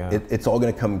it's all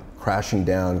going to come crashing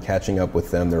down, catching up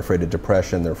with them. They're afraid of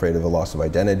depression. They're afraid of a loss of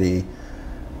identity.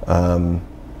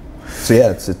 So yeah,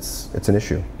 it's an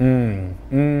issue.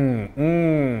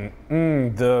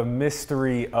 The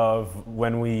mystery of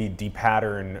when we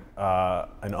depattern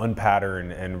and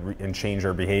unpattern and change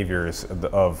our behaviors,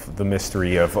 of the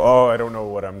mystery of, oh, I don't know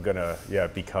what I'm gonna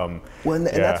become. Well, and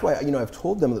that's why, you know, I've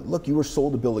told them that, look, you were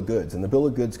sold a bill of goods, and the bill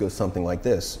of goods goes something like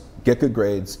this: get good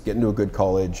grades, get into a good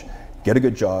college, get a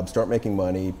good job, start making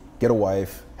money, get a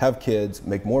wife, have kids,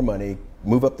 make more money,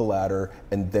 move up the ladder,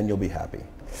 and then you'll be happy.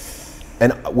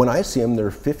 And when I see them,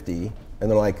 they're 50, and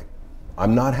they're like,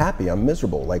 I'm not happy, I'm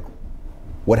miserable. Like,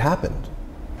 what happened?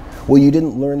 Well, you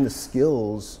didn't learn the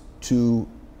skills to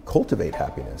cultivate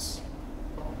happiness.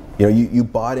 You know, you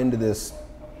bought into this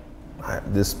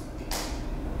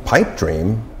pipe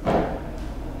dream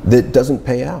that doesn't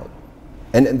pay out.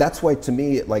 And that's why, to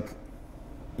me, like,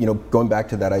 you know, going back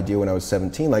to that idea when I was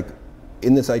 17, like,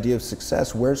 in this idea of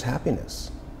success, where's happiness?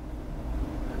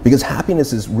 Because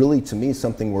happiness is really, to me,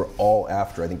 something we're all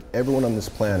after. I think everyone on this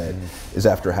planet is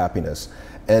after happiness.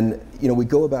 And, you know, we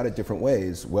go about it different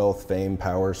ways: wealth, fame,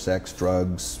 power, sex,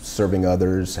 drugs, serving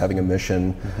others, having a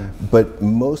mission. But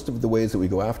most of the ways that we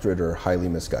go after it are highly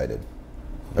misguided.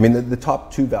 I mean, the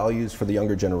top two values for the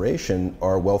younger generation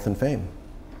are wealth and fame.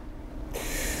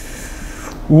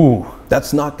 Ooh.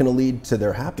 That's not going to lead to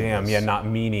their happiness. Damn, yeah, not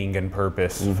meaning and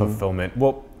purpose, fulfillment.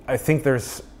 Well, I think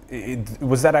there's,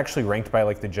 was that actually ranked by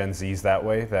like the Gen Zs that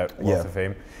way, that wealth and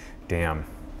fame? Damn,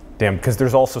 because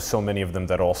there's also so many of them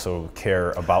that also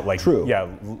care about like,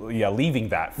 leaving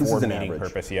that for meaning,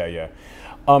 purpose,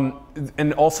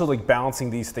 and also like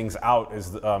balancing these things out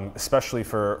is, especially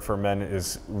for men,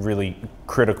 is really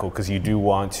critical, because you do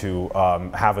want to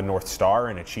have a North Star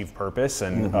and achieve purpose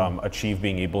and achieve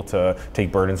being able to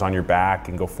take burdens on your back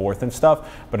and go forth and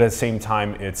stuff. But at the same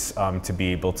time, it's to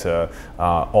be able to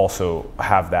also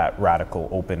have that radical,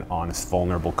 open, honest,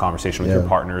 vulnerable conversation with your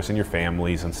partners and your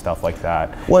families and stuff like that.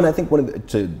 Well, and I think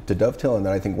to dovetail on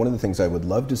that, I think one of the things I would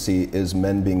love to see is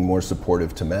men being more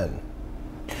supportive to men.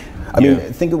 I mean,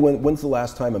 think of when's the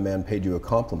last time a man paid you a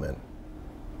compliment?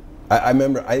 I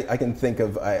remember, I can think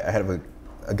of, I have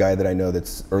a guy that I know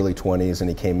that's early 20s, and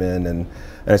he came in and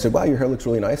I said, wow, your hair looks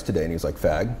really nice today. And he's like,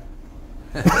 fag.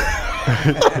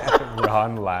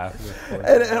 Ron laughed.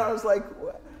 And I was like,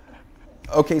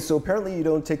 okay, so apparently you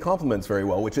don't take compliments very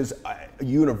well, which is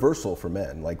universal for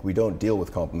men. Like, we don't deal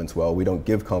with compliments well. We don't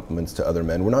give compliments to other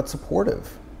men. We're not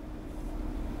supportive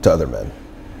to other men.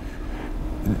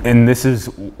 And this is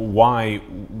why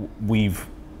we've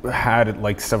had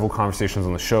like several conversations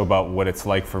on the show about what it's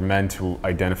like for men to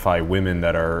identify women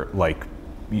that are like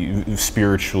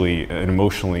spiritually and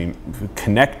emotionally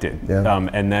connected.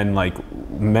 And then like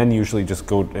men usually just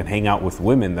go and hang out with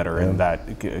women that are in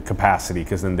that capacity,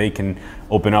 because then they can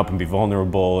open up and be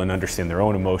vulnerable and understand their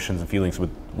own emotions and feelings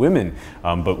with women.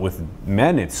 But with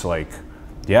men, it's like,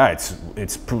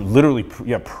 it's literally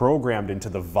programmed into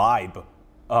the vibe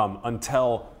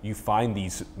until you find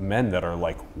these men that are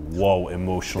like, whoa,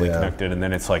 emotionally connected, and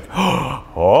then it's like, oh,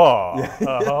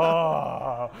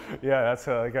 yeah, that's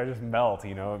like I just melt,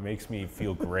 you know. It makes me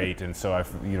feel great, and so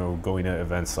going to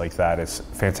events like that is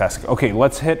fantastic. Okay,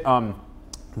 let's hit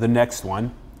the next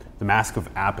one, the mask of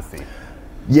apathy.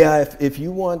 Yeah, if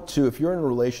you're in a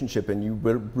relationship and you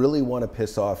really want to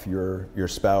piss off your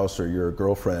spouse or your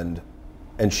girlfriend,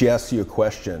 and she asks you a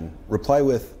question, reply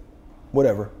with,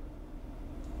 whatever.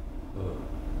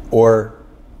 Or,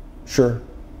 sure.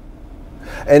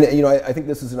 And I think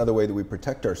this is another way that we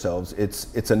protect ourselves.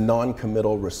 It's a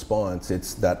non-committal response.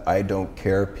 It's that I don't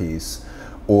care piece,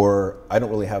 or I don't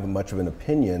really have much of an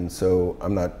opinion, so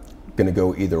I'm not going to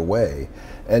go either way.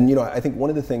 And I think one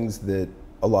of the things that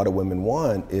a lot of women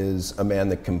want is a man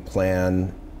that can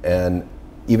plan and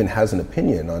even has an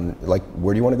opinion on, like,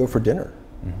 where do you want to go for dinner?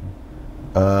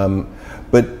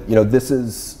 But this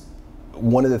is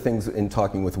one of the things in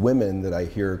talking with women that I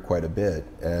hear quite a bit,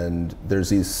 and there's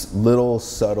these little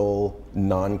subtle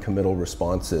non-committal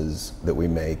responses that we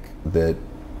make that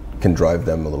can drive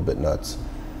them a little bit nuts.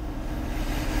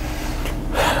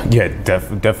 Yeah,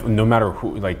 no matter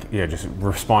who, just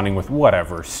responding with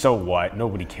whatever, so what,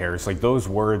 nobody cares. Like, those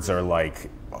words are like,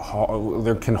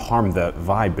 they can harm the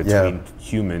vibe between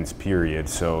humans, period.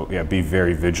 So yeah, be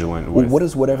very vigilant with. Well, what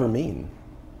does whatever mean?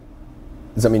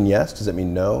 Does that mean yes? Does that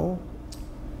mean no?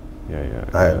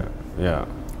 Yeah.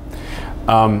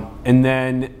 And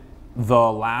then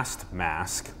the last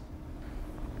mask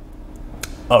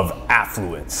of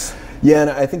affluence. Yeah, and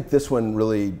I think this one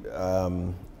really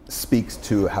speaks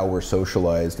to how we're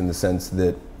socialized, in the sense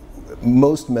that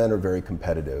most men are very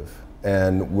competitive,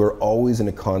 and we're always in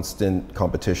a constant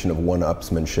competition of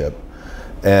one-upsmanship.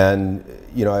 And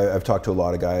I've talked to a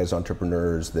lot of guys,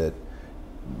 entrepreneurs, that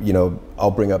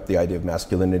I'll bring up the idea of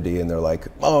masculinity, and they're like,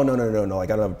 oh, no,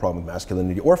 like, I don't have a problem with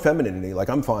masculinity or femininity, like,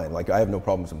 I'm fine, like, I have no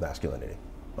problems with masculinity.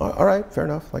 All right, fair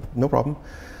enough, like, no problem.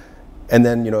 And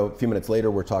then a few minutes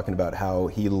later, we're talking about how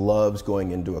he loves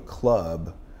going into a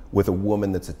club with a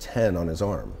woman that's a 10 on his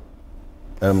arm.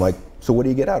 And I'm like, so what do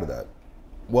you get out of that?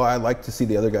 Well, I like to see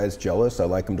the other guys jealous. I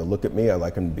like them to look at me. I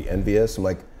like them to be envious. I'm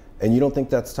like, and you don't think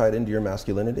that's tied into your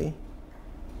masculinity?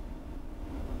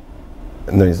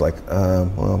 And then he's like,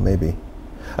 well, maybe.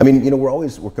 I mean,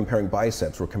 we're comparing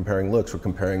biceps, we're comparing looks, we're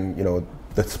comparing,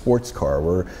 the sports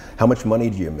car, how much money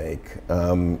do you make?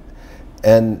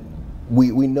 And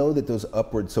we know that those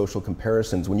upward social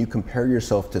comparisons, when you compare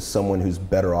yourself to someone who's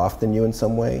better off than you in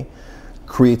some way,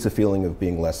 creates a feeling of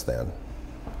being less than,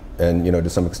 and to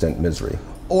some extent misery.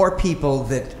 Or people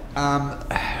that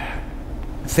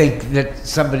think that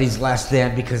somebody's less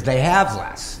than because they have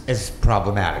less is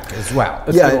problematic as well.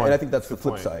 Yeah, and I think that's the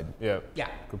flip side. Yeah.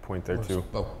 Good point there too.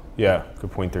 Oh. Yeah,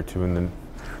 good point there too. And then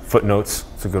footnotes,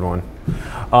 it's a good one.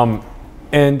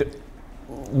 And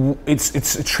it's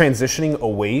transitioning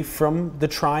away from the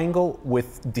triangle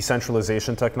with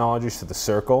decentralization technologies to the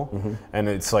circle. And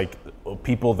it's like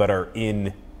people that are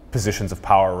in positions of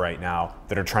power right now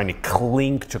that are trying to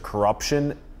cling to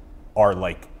corruption are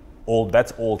like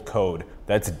that's old code.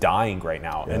 That's dying right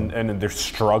now. And they're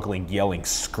struggling, yelling,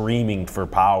 screaming for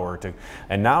power.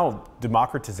 And now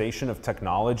democratization of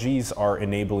technologies are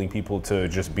enabling people to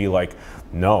just be like,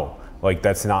 no, like,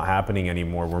 that's not happening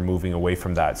anymore. We're moving away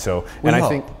from that. So, I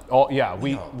think,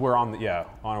 we're on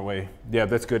our way. Yeah,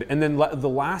 that's good. And then the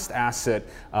last asset,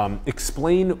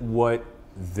 explain what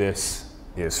this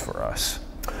is for us.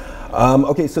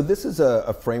 Okay, so this is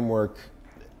a framework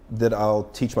that I'll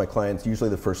teach my clients, usually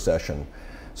the first session.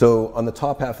 So on the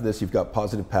top half of this, you've got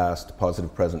positive past,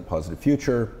 positive present, positive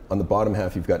future. On the bottom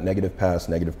half, you've got negative past,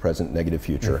 negative present, negative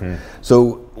future.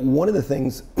 So one of the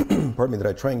things, pardon me, that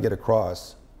I try and get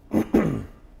across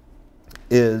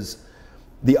is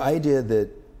the idea that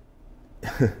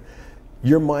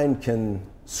your mind can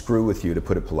screw with you, to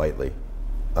put it politely.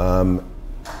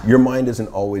 Your mind isn't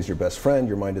always your best friend.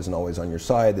 Your mind isn't always on your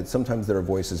side. That sometimes there are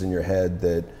voices in your head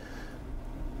that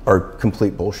are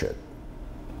complete bullshit,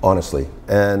 honestly.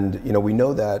 And we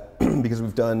know that because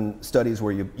we've done studies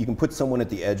where you can put someone at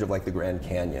the edge of, like, the Grand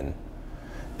Canyon,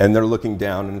 and they're looking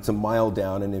down, and it's a mile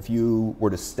down, and if you were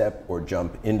to step or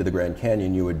jump into the Grand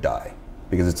Canyon, you would die,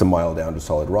 because it's a mile down to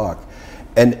solid rock.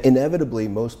 And inevitably,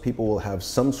 most people will have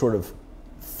some sort of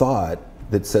thought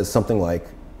that says something like,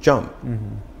 jump.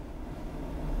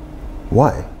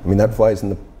 Why? I mean, that flies in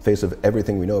the face of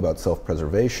everything we know about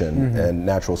self-preservation and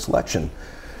natural selection.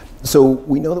 So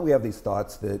we know that we have these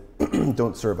thoughts that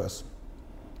don't serve us.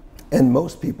 And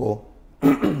most people,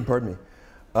 pardon me,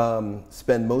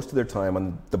 spend most of their time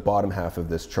on the bottom half of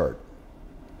this chart.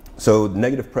 So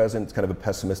negative present is kind of a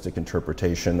pessimistic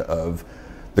interpretation of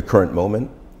the current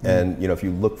moment. And if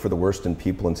you look for the worst in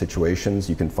people and situations,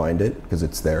 you can find it because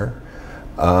it's there.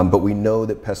 But we know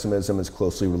that pessimism is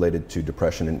closely related to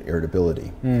depression and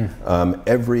irritability.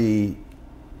 Every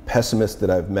pessimist that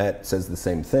I've met says the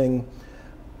same thing.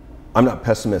 I'm not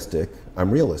pessimistic, I'm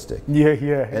realistic. Yeah.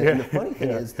 And the funny thing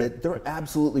is that they're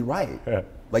absolutely right.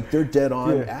 Like they're dead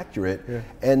on accurate.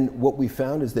 And what we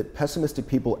found is that pessimistic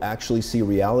people actually see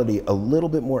reality a little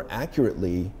bit more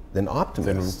accurately than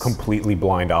optimists. Than completely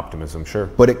blind optimism, sure.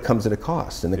 But it comes at a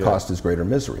cost, and the cost is greater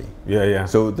misery. Yeah.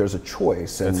 So there's a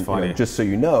choice, and That's funny. just so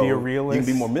you know, Be a you realist.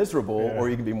 can be more miserable or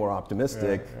you can be more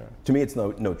optimistic. To me, it's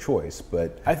no choice.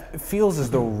 But It feels as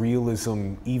though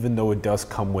realism, even though it does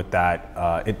come with that,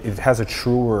 it has a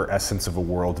truer essence of a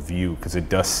world view because it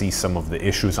does see some of the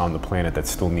issues on the planet that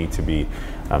still need to be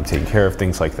taken care of,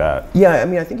 things like that. Yeah, I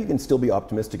mean, I think you can still be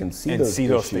optimistic and see those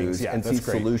issues things, and see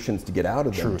solutions to get out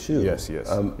of them too. Yes.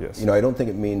 I don't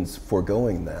think it means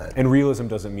foregoing that. And realism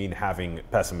doesn't mean having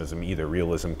pessimism either.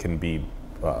 Realism can be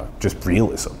just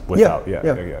realism without.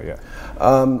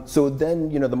 So then,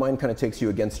 the mind kind of takes you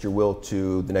against your will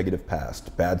to the negative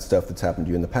past, bad stuff that's happened to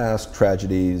you in the past,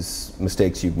 tragedies,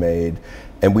 mistakes you've made,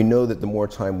 and we know that the more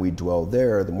time we dwell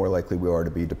there, the more likely we are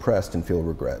to be depressed and feel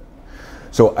regret.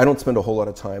 So I don't spend a whole lot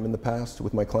of time in the past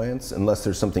with my clients unless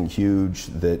there's something huge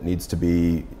that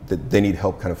that they need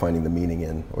help kind of finding the meaning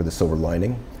in or the silver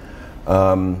lining.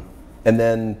 And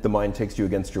then the mind takes you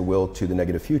against your will to the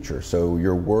negative future. So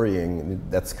you're worrying,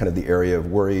 that's kind of the area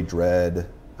of worry, dread,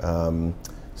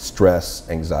 stress,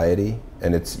 anxiety,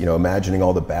 and it's imagining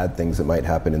all the bad things that might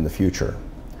happen in the future.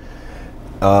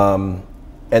 And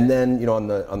then on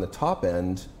the top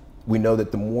end, we know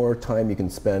that the more time you can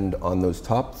spend on those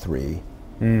top three,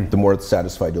 the more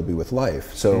satisfied you'll be with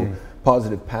life. So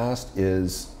positive past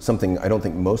is something I don't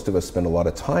think most of us spend a lot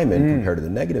of time in compared to the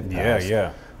negative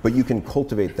past. But you can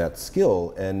cultivate that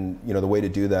skill, and the way to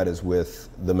do that is with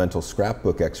the mental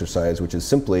scrapbook exercise, which is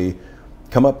simply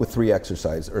come up with 3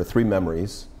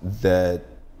 memories that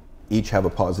each have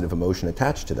a positive emotion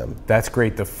attached to them. That's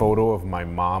great. The photo of my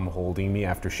mom holding me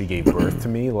after she gave birth to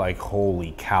me, like,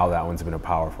 holy cow, that one's been a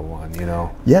powerful one,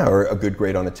 Yeah, or a good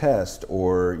grade on a test,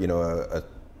 or a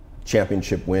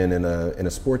championship win in a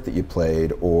sport that you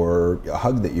played, or a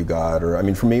hug that you got,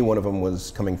 or for me, one of them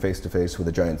was coming face to face with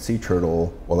a giant sea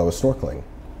turtle while I was snorkeling.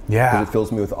 Yeah, because it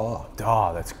fills me with awe.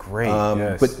 Oh, that's great.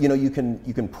 Yes. But you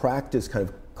can practice kind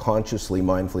of consciously,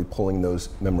 mindfully pulling those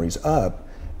memories up,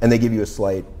 and they give you a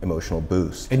slight emotional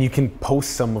boost. And you can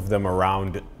post some of them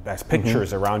around as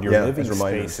pictures around your living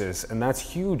spaces, and that's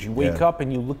huge. You wake up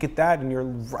and you look at that, and you're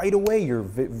right away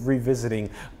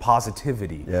revisiting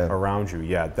positivity around you.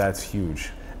 Yeah, that's huge.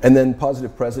 And then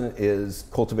positive present is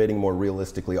cultivating more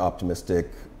realistically optimistic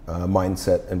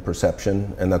mindset and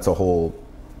perception, and that's a whole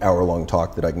hour-long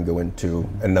talk that I can go into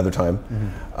another time.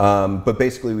 But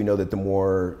basically, we know that the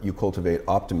more you cultivate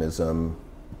optimism,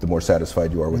 the more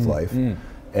satisfied you are with life.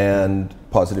 And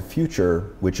positive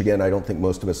future, which again, I don't think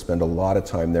most of us spend a lot of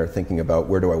time there thinking about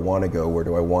where do I want to go, where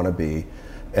do I want to be.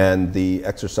 And the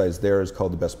exercise there is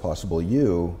called the best possible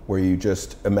you, where you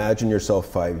just imagine yourself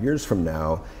 5 years from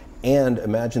now and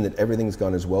imagine that everything's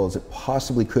gone as well as it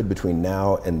possibly could between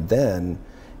now and then.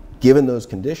 Given those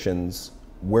conditions,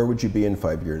 where would you be in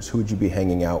 5 years? Who would you be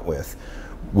hanging out with?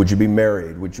 Would you be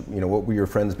married? Would you, what would your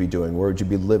friends be doing? Where would you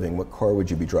be living? What car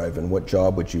would you be driving? What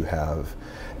job would you have?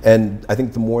 And I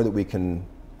think the more that we can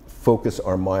focus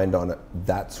our mind on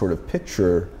that sort of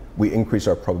picture, we increase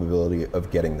our probability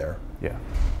of getting there. Yeah,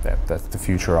 that's the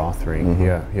future authoring.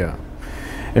 Yeah.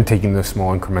 And taking the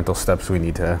small incremental steps we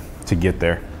need to get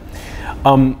there.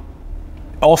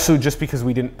 Also, just because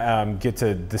we didn't get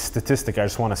to the statistic, I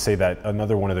just want to say that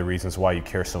another one of the reasons why you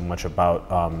care so much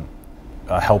about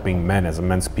helping men as a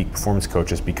men's peak performance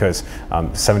coach is because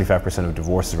 75% of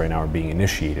divorces right now are being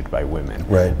initiated by women.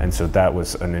 Right. And so that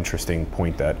was an interesting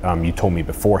point that you told me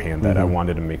beforehand that I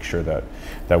wanted to make sure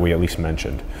that we at least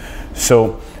mentioned.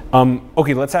 So,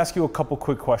 okay, let's ask you a couple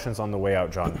quick questions on the way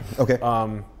out, John. Okay.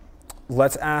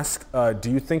 Let's ask,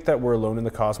 do you think that we're alone in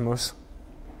the cosmos?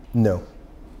 No.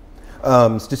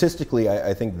 Statistically,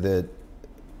 I think that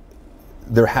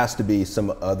there has to be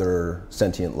some other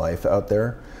sentient life out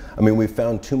there. I mean, we've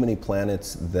found too many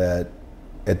planets that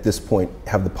at this point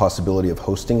have the possibility of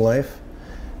hosting life,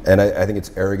 and I think it's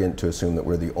arrogant to assume that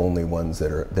we're the only ones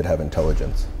that have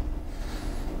intelligence.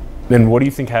 Then what do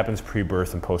you think happens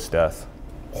pre-birth and post-death?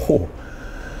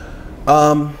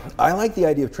 I like the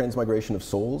idea of transmigration of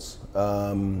souls,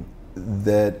 I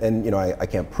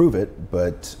can't prove it,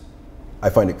 but I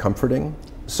find it comforting.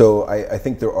 So I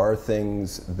think there are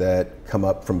things that come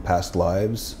up from past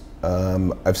lives.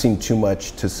 I've seen too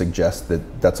much to suggest that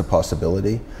that's a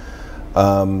possibility.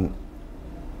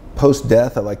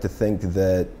 Post-death, I like to think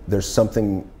that there's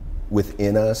something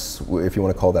within us, if you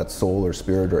want to call that soul or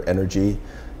spirit or energy,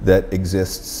 that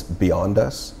exists beyond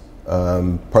us.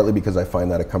 Partly because I find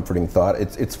that a comforting thought.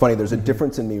 It's funny, there's a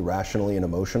difference in me rationally and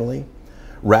emotionally.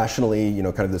 Rationally, you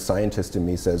know, kind of the scientist in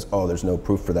me says, oh, there's no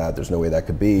proof for that, there's no way that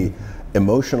could be.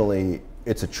 Emotionally,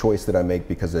 it's a choice that I make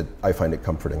because I find it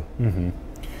comforting.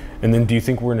 And then do you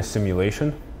think we're in a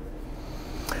simulation?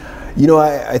 You know,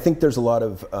 I think there's a lot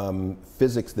of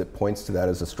physics that points to that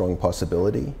as a strong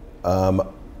possibility.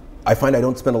 I find I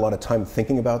don't spend a lot of time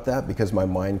thinking about that because my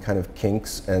mind kind of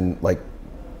kinks and like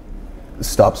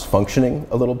stops functioning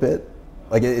a little bit.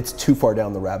 Like it's too far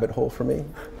down the rabbit hole for me.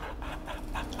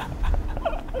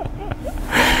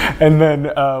 And then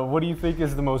what do you think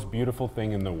is the most beautiful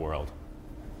thing in the world?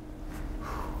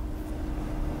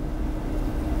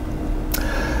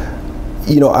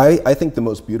 You know, I think the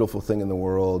most beautiful thing in the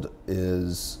world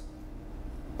is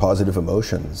positive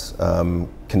emotions,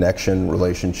 connection,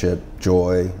 relationship,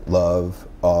 joy, love,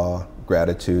 awe,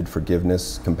 gratitude,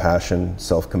 forgiveness, compassion,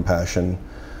 self-compassion.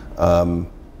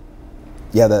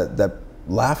 Yeah, that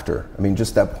laughter. I mean,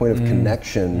 just that point of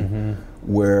connection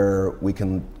where we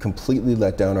can completely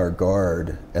let down our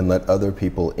guard and let other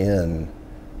people in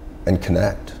and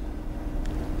connect.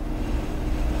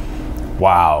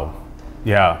 Wow.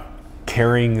 Yeah.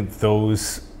 Carrying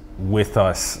those with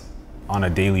us on a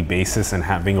daily basis and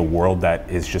having a world that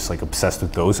is just like obsessed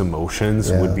with those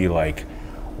emotions would be like,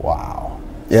 wow.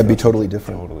 Yeah, it'd be totally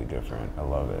different. Totally different. I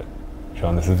love it.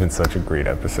 Sean, this has been such a great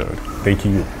episode. Thank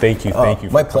you for my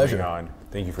coming pleasure. on.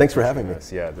 Thank you. Thanks for having me.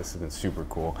 Yeah, this has been super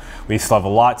cool. We still have a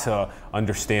lot to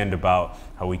understand about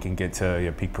how we can get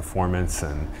to peak performance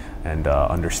and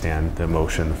understand the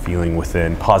emotion, the feeling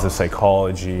within, positive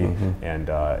psychology and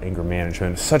anger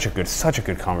management. Such a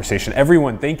good conversation.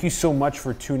 Everyone, thank you so much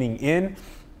for tuning in.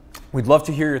 We'd love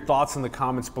to hear your thoughts in the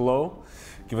comments below.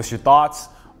 Give us your thoughts.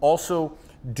 Also,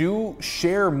 do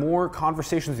share more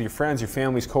conversations with your friends, your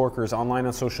families, coworkers, online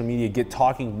on social media. Get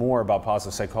talking more about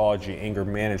positive psychology, anger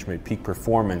management, peak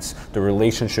performance, the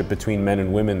relationship between men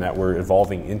and women that we're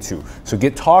evolving into. So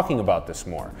get talking about this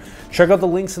more. Check out the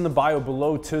links in the bio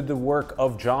below to the work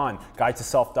of John,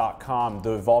 guidetoself.com,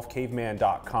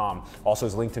 theevolvedcaveman.com. Also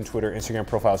his LinkedIn, Twitter, Instagram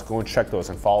profiles. Go and check those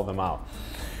and follow them out.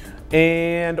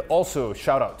 And also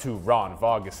shout out to Ron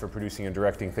Vargas for producing and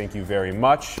directing. Thank you very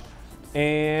much.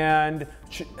 And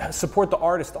support the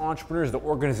artists, the entrepreneurs, the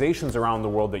organizations around the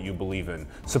world that you believe in.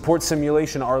 Support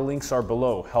Simulation. Our links are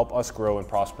below. Help us grow and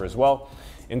prosper as well.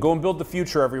 And go and build the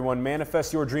future, everyone.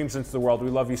 Manifest your dreams into the world. We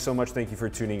love you so much. Thank you for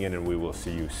tuning in, and we will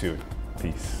see you soon.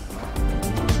 Peace.